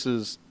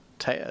versus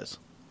Taz.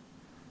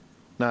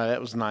 No,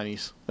 that was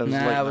 90s. That was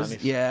late 90s.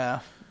 Yeah.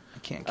 I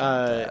can't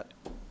count that.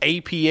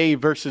 APA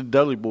versus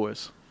Dudley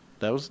Boys.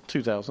 That was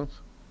 2000s.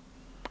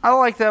 I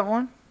like that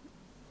one.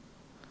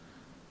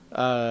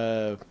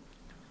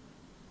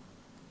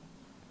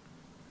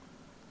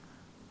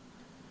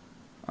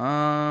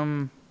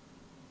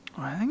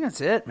 I think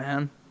that's it,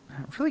 man.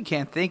 I really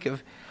can't think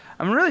of.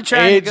 I'm really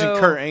trying Edge to go. and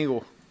Kurt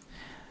Angle.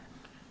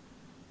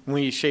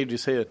 When he shaved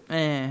his head.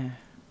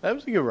 That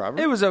was a good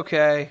rivalry. It was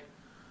okay.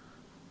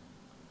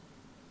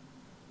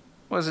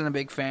 Wasn't a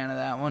big fan of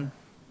that one.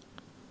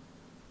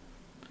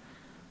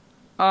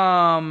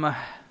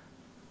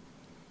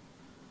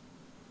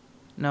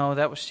 No,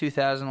 that was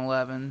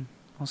 2011.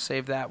 I'll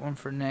save that one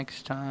for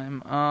next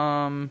time.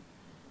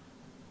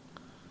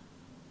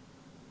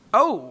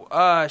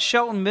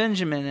 Shelton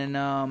Benjamin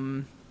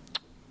and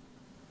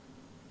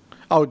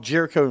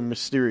Jericho and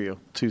Mysterio,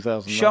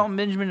 2009. Shelton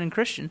Benjamin and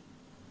Christian.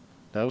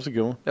 That was a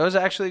good one. That was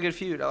actually a good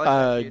feud. I like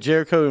that feud.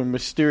 Jericho and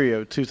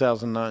Mysterio,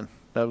 2009.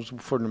 That was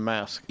for the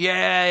mask.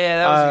 Yeah,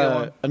 that was a good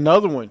one.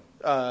 Another one,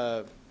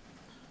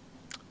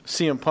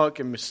 CM Punk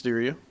and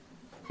Mysterio.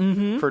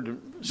 Mm-hmm. For the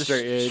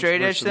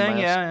straight edge thing,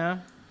 yeah.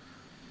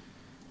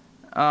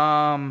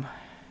 Man.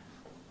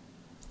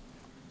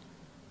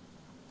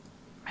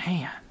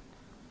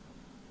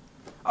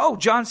 Oh,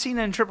 John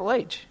Cena and Triple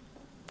H.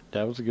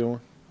 That was a good one.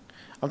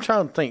 I'm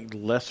trying to think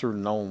lesser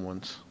known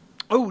ones.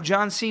 Oh,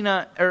 John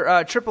Cena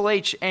or Triple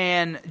H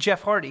and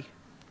Jeff Hardy.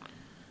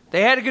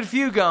 They had a good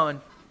feud going.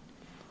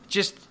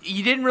 Just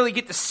you didn't really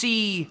get to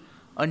see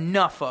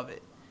enough of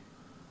it.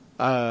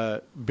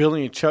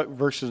 Billy and Chuck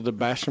versus the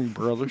Basham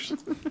Brothers.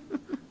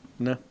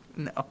 No,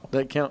 No,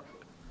 that count.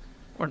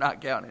 we're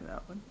not counting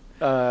that one.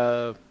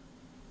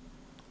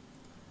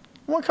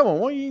 Well, come on.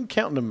 Why are you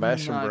counting the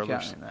Basham Not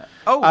Brothers? counting that.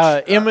 Oh,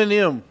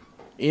 Eminem.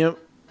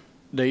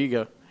 There you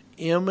go.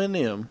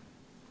 Eminem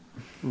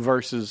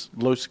versus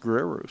Los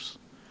Guerreros.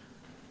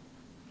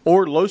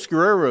 Or Los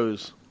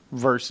Guerreros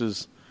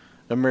versus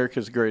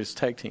America's Greatest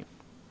Tag Team.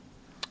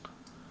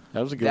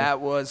 That was a good one.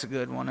 that was a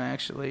good one,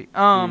 actually. You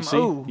see?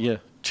 Oh, Yeah.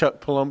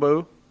 Chuck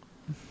Palumbo.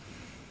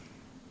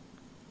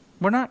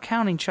 we're not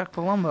counting Chuck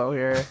Palumbo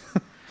here.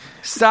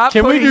 Stop.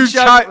 Can we putting do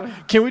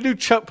Chuck? Can we do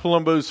Chuck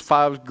Palumbo's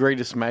 5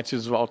 greatest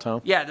matches of all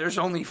time? Yeah, there's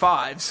only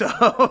 5, so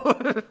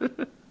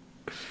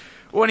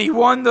when he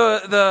won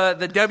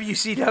the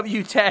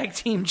WCW Tag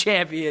Team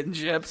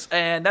Championships,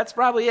 and that's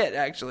probably it,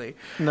 actually.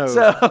 No.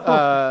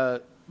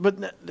 So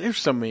But there's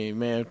so many,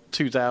 man.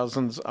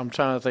 2000s. I'm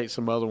trying to think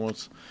some other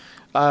ones.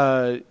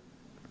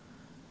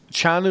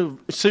 China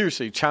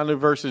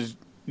versus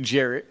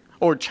Jarrett,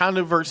 or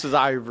China versus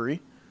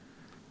Ivory.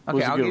 okay,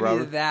 Was a I'll good give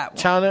rivalry. you that one.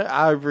 China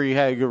Ivory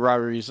had good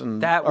rivalries in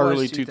That was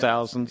early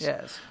 2000. 2000s.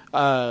 Yes.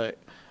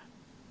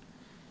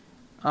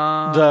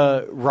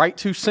 The Right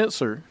to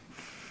Censor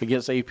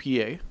against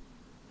APA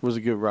was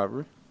a good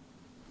rivalry.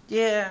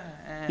 Yeah.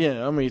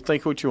 Yeah, I mean,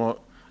 think what you want.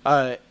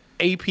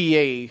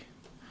 APA,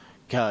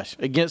 gosh,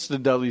 against the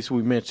Dudleys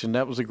we mentioned,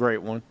 that was a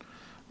great one.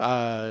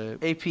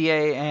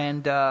 APA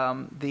and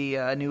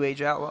the New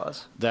Age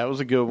Outlaws That was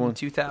a good in one.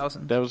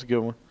 2000. That was a good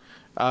one.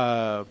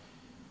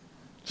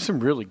 Some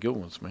really good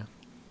ones, man.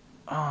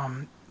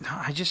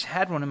 I just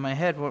had one in my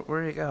head.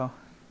 Where did it go?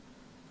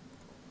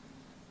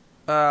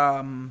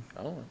 Oh.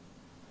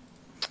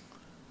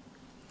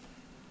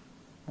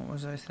 What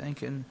was I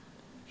thinking?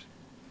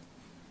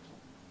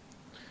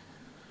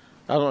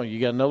 I don't know. You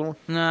got another one?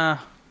 Nah.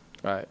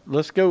 All right.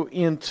 Let's go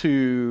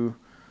into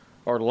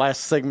our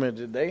last segment of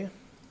the day.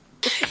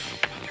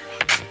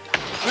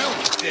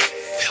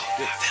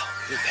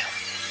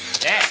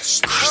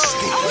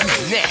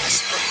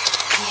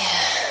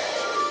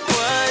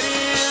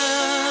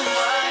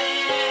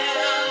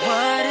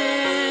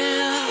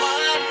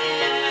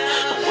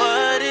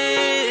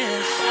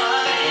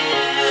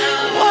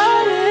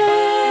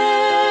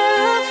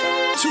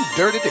 Too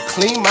dirty to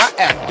clean my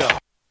act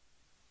up.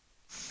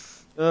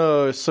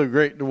 Oh, it's so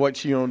great to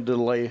watch you on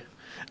delay.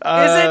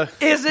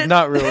 Is it?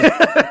 Not really.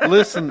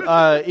 Listen,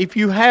 if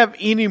you have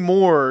any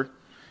more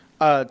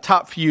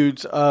top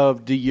feuds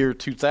of the year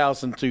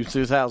 2000 to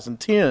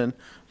 2010,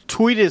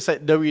 tweet us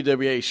at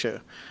WWA Show.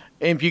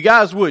 And if you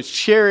guys would,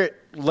 share it,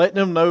 let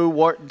them know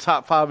what the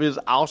top 5 is.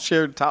 I'll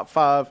share the top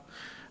 5.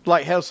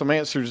 Like, have some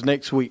answers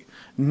next week.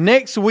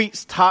 Next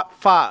week's top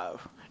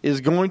 5 is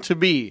going to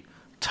be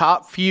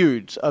top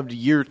feuds of the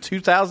year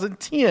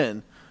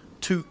 2010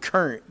 to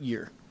current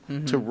year,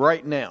 to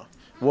right now.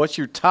 What's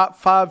your top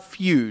 5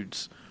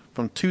 feuds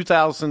from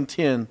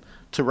 2010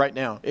 to right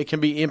now? It can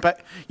be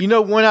Impact. You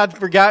know, one I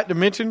forgot to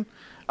mention,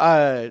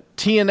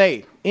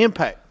 TNA,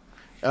 Impact,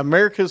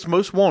 America's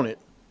Most Wanted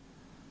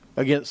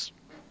against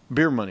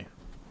Beer Money.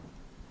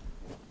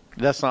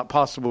 That's not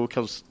possible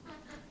because,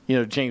 you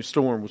know, James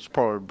Storm was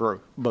part of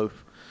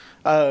both.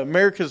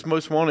 America's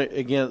Most Wanted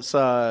against,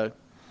 God,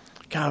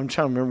 I'm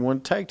trying to remember one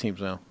of the tag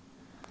teams now.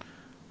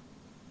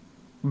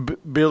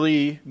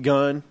 Billy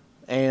Gunn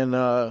and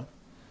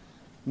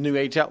New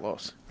Age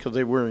Outlaws because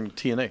they were in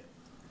TNA.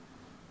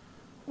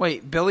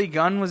 Wait, Billy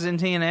Gunn was in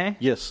TNA?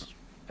 Yes.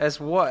 As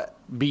what?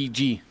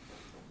 BG.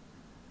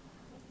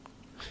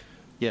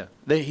 Yeah.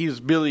 He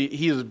was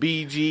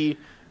BG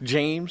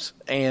James,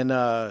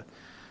 and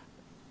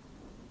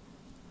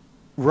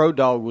Road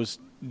Dogg was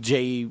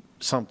J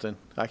something.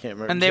 I can't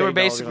remember. And they were J-Dog.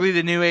 basically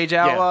the New Age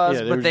Outlaws,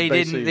 yeah, but they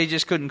didn't. They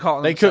just couldn't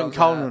call. They couldn't themselves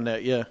call that. them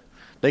that. Yeah,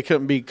 they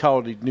couldn't be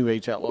called the New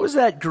Age Outlaws. What was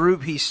that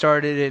group he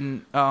started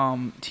in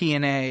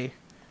TNA?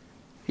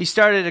 He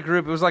started a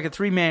group. It was like a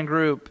 3-man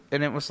group,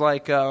 and it was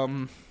like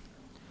not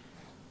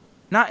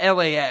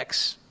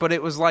LAX, but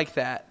it was like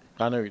that.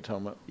 I know what you're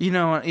talking about. You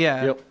know,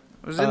 yeah. Yep.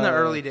 It was in the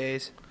early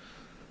days.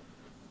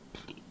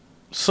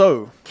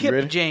 So, Kip you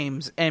ready?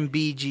 James and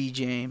BG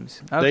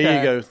James. There Okay.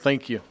 you go.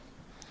 Thank you.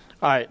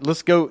 All right,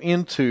 let's go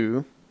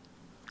into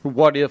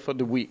What If of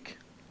the Week.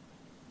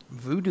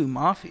 Voodoo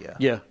Mafia.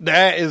 Yeah,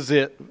 that is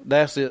it.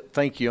 That's it.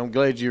 Thank you. I'm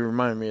glad you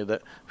reminded me of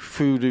that.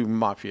 Voodoo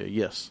Mafia,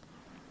 yes.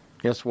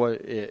 That's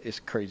what it's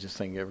the craziest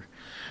thing ever.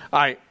 All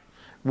right,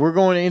 we're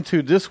going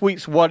into this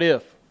week's What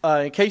If.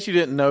 In case you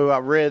didn't know, I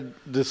read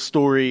this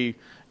story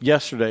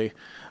yesterday.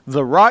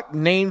 The Rock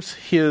names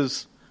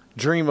his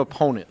dream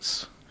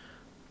opponents.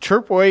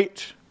 Triple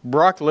H,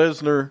 Brock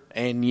Lesnar,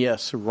 and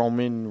yes,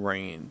 Roman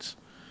Reigns.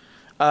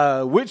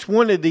 Which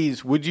one of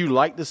these would you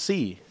like to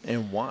see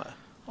and why?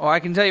 Oh,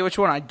 I can tell you which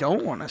one I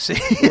don't want to see.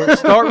 We'll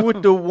start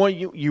with the one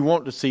you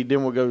want to see,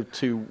 then we'll go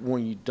to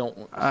one you don't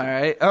want to see. All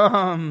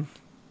right.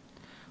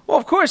 Well,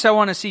 of course, I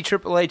want to see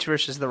Triple H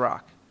versus The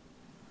Rock.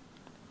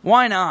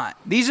 Why not?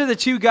 These are the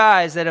two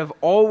guys that have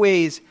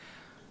always,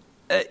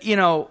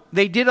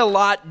 they did a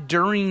lot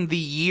during the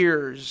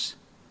years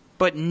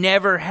but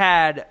never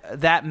had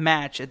that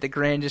match at the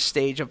grandest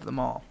stage of them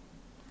all.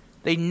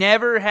 They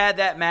never had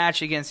that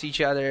match against each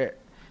other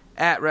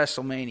at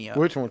WrestleMania.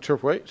 Which one,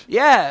 Triple H?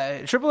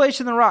 Yeah, Triple H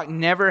and The Rock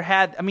never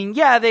had. I mean,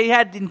 yeah, they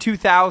had in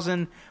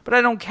 2000, but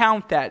I don't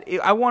count that.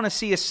 I want to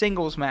see a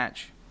singles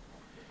match,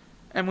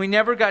 and we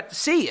never got to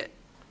see it.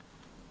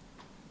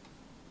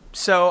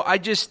 So I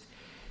just,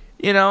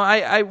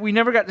 we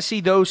never got to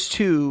see those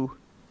two,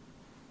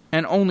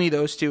 and only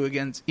those two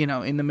against,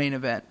 in the main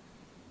event.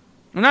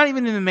 Well, not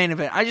even in the main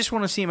event. I just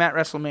want to see them at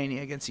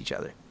WrestleMania against each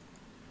other.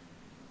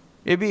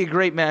 It'd be a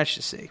great match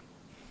to see.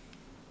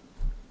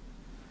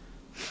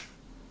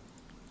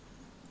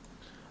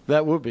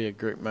 That would be a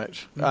great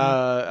match.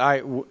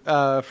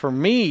 For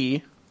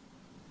me,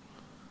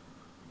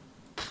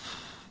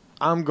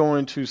 I'm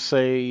going to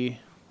say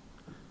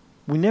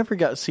we never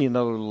got to see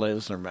another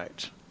Lesnar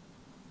match.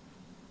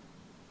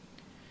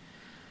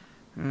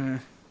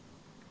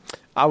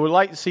 I would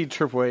like to see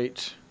Triple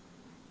H.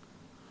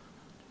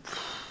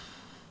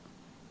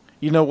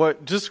 You know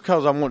what? Just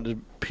because I want to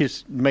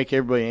make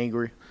everybody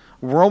angry,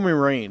 Roman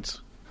Reigns.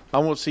 I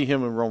want to see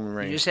him and Roman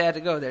Reigns. You just had to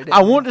go there, didn't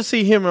I you? want to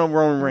see him and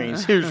Roman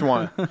Reigns. Here's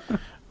why.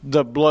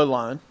 The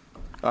bloodline.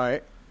 All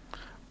right.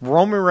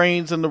 Roman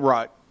Reigns and The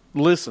Rock.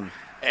 Listen,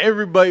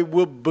 everybody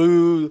will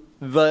boo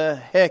the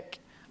heck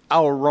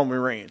out of Roman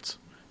Reigns.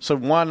 So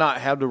why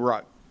not have The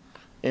Rock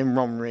and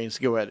Roman Reigns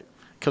go at it?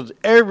 Because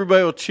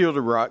everybody will cheer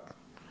The Rock.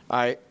 All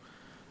right.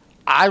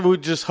 I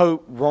would just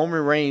hope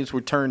Roman Reigns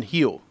would turn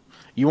heel.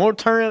 You want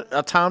to turn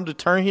a time to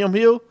turn him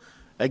heel?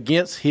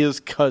 Against his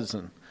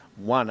cousin.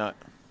 Why not?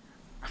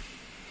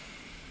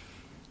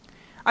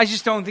 I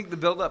just don't think the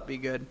build-up be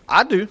good.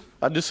 I do.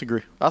 I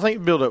disagree. I think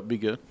the build-up would be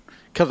good.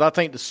 Because I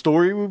think the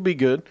story would be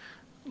good.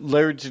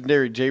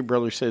 Legendary J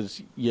Brother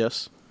says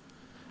yes.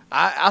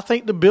 I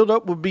think the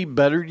build-up would be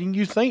better than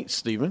you think,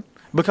 Steven.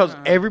 Because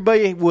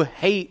everybody will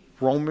hate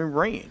Roman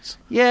Reigns.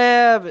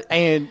 Yeah, but...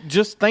 And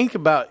just think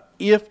about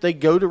if they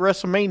go to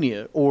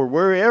WrestleMania or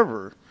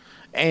wherever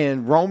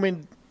and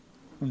Roman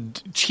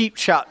cheap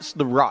shots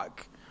The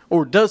Rock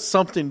or does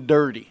something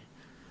dirty.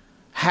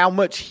 How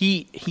much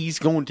heat he's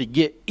going to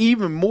get,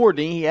 even more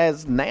than he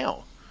has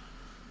now.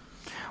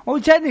 Well,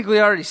 we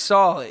technically already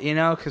saw it,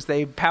 because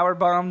they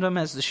powerbombed him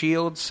as the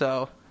Shield,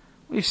 so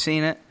we've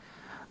seen it.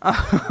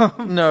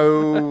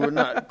 No,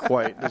 not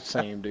quite the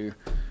same, dude.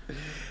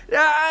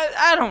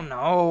 I don't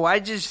know.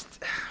 I'm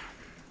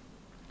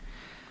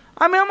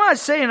not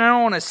saying I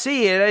don't want to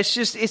see it. It's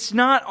just, it's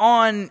not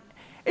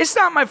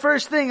my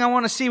first thing I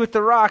want to see what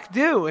The Rock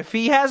do. If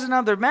he has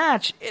another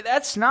match,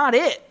 that's not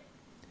it.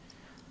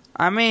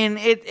 I mean,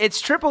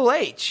 it's Triple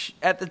H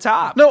at the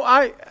top. No,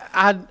 I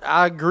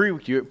agree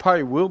with you. It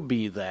probably will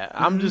be that.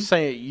 Mm-hmm. I'm just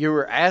saying, you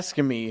were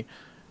asking me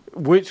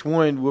which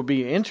one would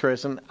be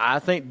interesting. I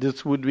think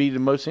this would be the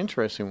most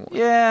interesting one.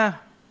 Yeah.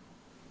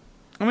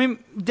 I mean,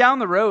 down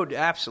the road,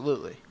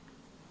 absolutely.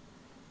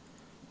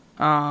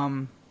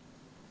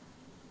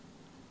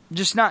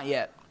 Just not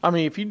yet. I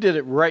mean, if you did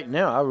it right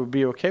now, I would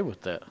be okay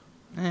with that.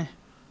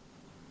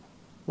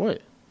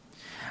 What?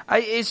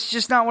 It's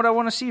just not what I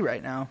want to see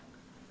right now.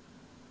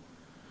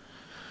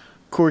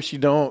 Of course you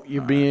don't.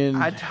 You're being...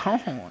 I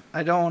don't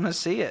want to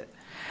see it.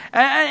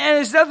 And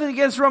it's nothing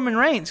against Roman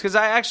Reigns, because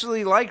I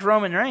actually like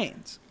Roman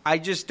Reigns. I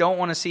just don't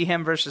want to see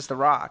him versus The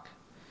Rock.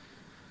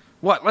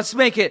 What? Let's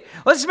make it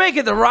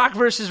The Rock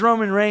versus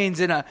Roman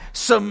Reigns in a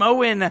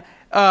Samoan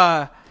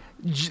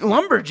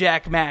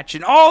lumberjack match,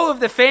 and all of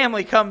the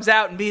family comes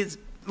out and be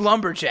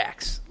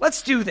lumberjacks.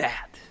 Let's do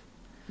that.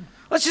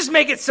 Let's just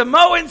make it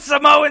Samoan. I mean,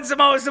 Samoan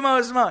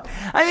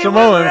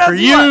for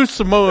you,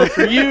 Samoan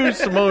for you,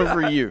 Samoan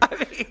for you.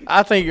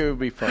 I think it would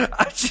be fun.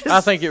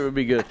 I think it would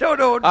be good. I don't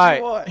know what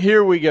you want.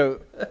 Here we go.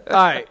 All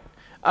right.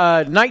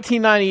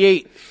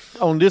 1998,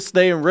 on this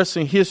day in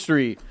wrestling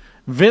history,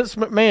 Vince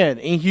McMahon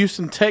in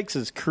Houston,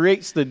 Texas,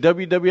 creates the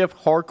WWF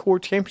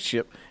Hardcore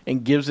Championship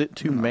and gives it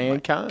to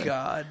Mankind. My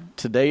God.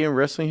 Today in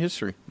wrestling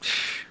history.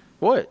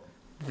 What?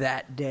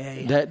 That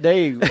day would be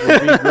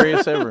the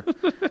greatest ever.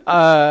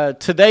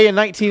 Today in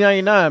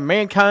 1999,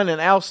 Mankind and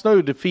Al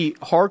Snow defeat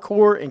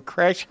Hardcore and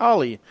Crash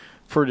Holly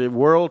for the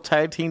World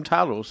Tag Team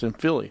titles in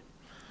Philly.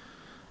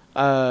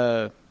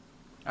 I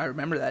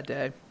remember that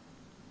day.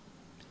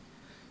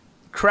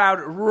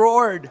 Crowd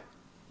roared.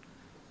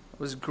 It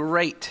was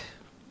great.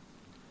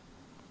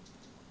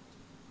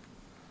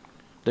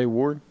 They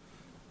warred?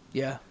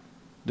 Yeah.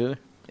 Did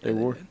they? They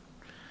Yeah,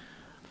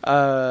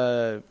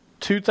 warred?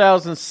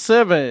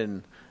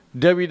 2007,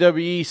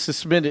 WWE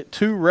suspended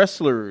two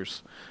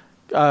wrestlers,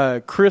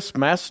 Chris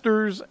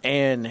Masters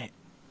and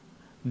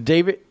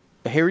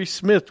Harry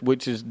Smith,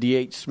 which is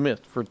D.H.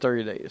 Smith, for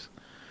 30 days.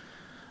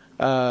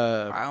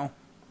 Wow.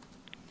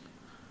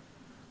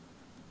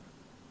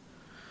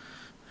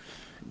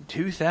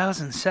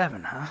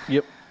 2007, huh?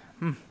 Yep.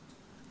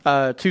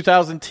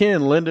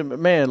 2010, Linda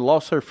McMahon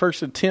lost her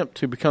first attempt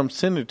to become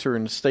senator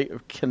in the state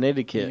of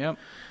Connecticut. Yep.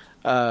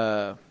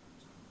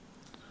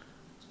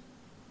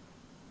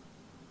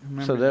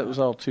 So that was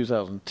all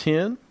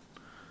 2010.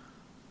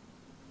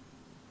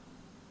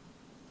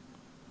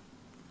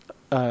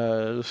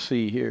 let's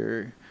see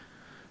here.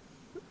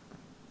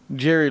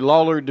 Jerry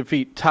Lawler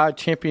defeat Thai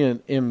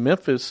champion in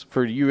Memphis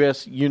for the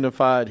U.S.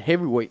 Unified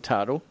Heavyweight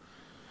title.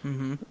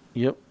 Mm-hmm.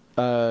 Yep.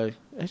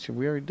 Actually,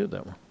 we already did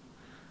that one.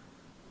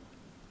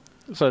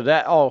 So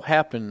that all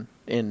happened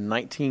in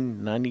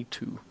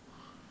 1992.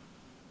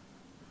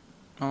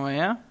 Oh,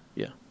 yeah?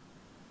 Yeah.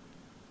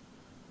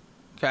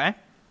 Okay.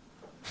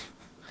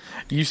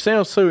 You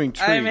sound so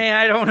intrigued. I mean,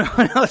 I don't know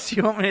what else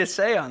you want me to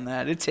say on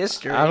that. It's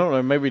history. I don't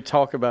know. Maybe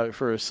talk about it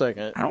for a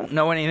second. I don't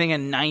know anything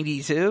in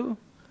 92.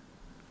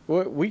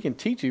 Well, we can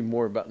teach you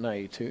more about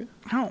 92.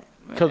 I don't.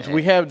 Because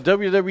we have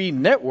WWE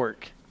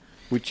Network,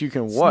 which you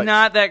can watch. It's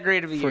not that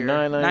great of a for year.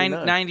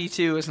 $9.99.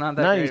 92 is not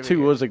that great of a 92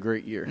 year. was a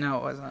great year. No,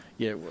 it wasn't.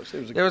 Yeah, it was.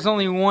 There was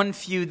only one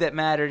feud that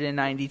mattered in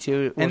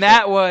 92, and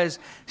that? that was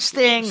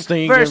Sting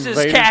Sting versus and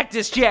Vader.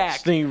 Cactus Jack.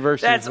 Sting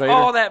versus That's Vader.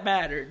 all that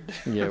mattered.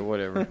 Yeah,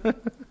 whatever.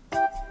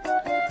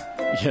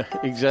 Yeah,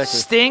 exactly.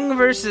 Sting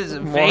versus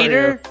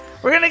Vader?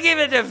 We're going to give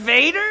it to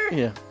Vader?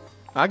 Yeah.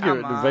 I give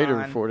it Come to Vader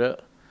on. before that.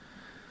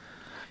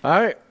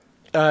 All right.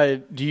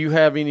 Do you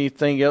have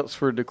anything else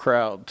for the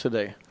crowd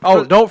today?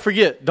 Oh, don't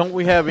forget. Don't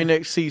we have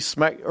NXT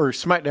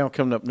SmackDown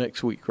coming up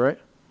next week, right?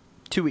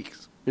 2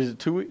 weeks. Is it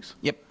 2 weeks?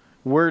 Yep.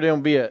 Where are they going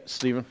to be at,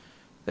 Steven?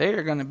 They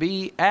are going to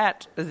be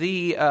at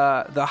the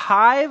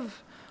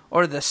Hive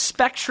or the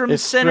Spectrum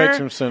It's Center,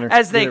 Spectrum Center.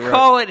 as they Get it right.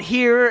 call it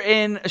here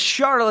in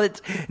Charlotte,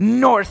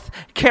 North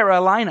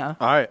Carolina.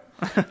 All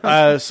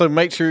right. So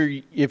make sure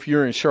if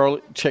you're in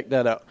Charlotte, check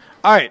that out.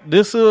 All right.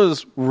 This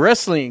is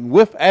Wrestling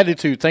with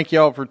Attitude. Thank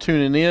you all for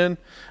tuning in.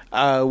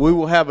 We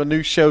will have a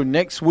new show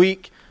next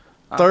week,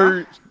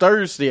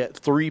 Thursday at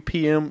 3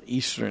 p.m.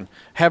 Eastern.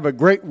 Have a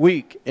great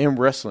week in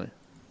wrestling.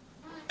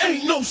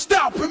 Ain't no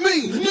stopping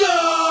me,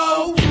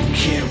 no! You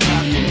can't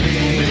rock with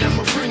me, man,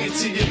 I'ma bring it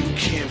to you. You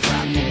can't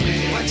rock with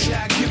me, watch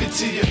how I give it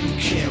to you. You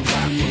can't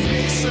rock with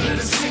me, so let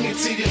us sing it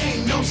to you.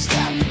 Ain't no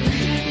stopping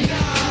me,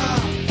 nah.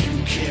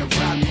 You can't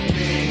rock with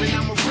me, man,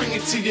 I'ma bring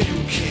it to you.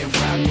 You can't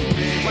rock with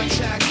me, watch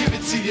how I give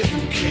it to you.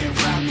 You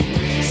can't rock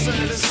with me, so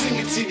let us sing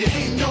it to you.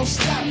 Ain't no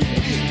stopping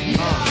me,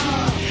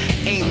 nah.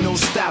 Ain't no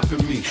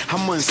stopping me,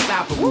 I'm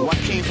unstoppable. I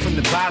came from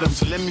the bottom,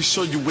 so let me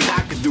show you what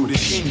I can do.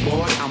 This king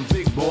boy, I'm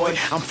big boy,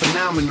 I'm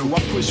phenomenal. I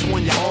push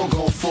one, y'all all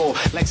gon' fall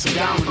like some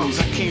dominoes.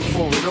 I came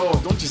for it all,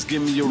 don't just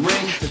give me your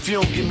ring. If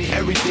you don't give me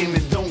everything,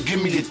 then don't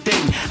give me the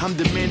thing. I'm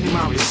demanding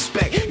my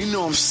respect, you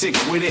know I'm sick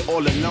with it.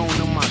 All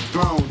alone on my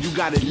throne, you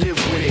gotta live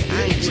with it.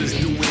 I ain't just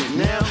doing it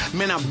now,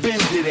 man, I've been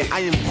did it. I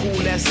am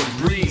cool as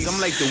a breeze,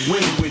 I'm like the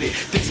wind with it.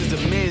 This is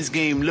a man's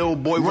game, little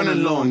boy, run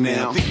along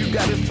now. Think you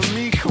got it for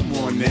me? Come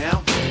on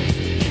now.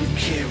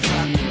 Can't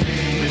rock with me,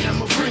 man,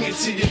 I'ma bring it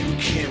to you. You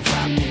can't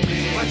rock with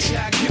me, watch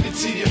how I give it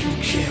to you.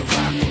 You can't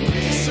rock with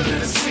me, so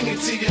let us sing it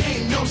to you.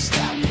 Ain't no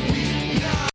stopping me.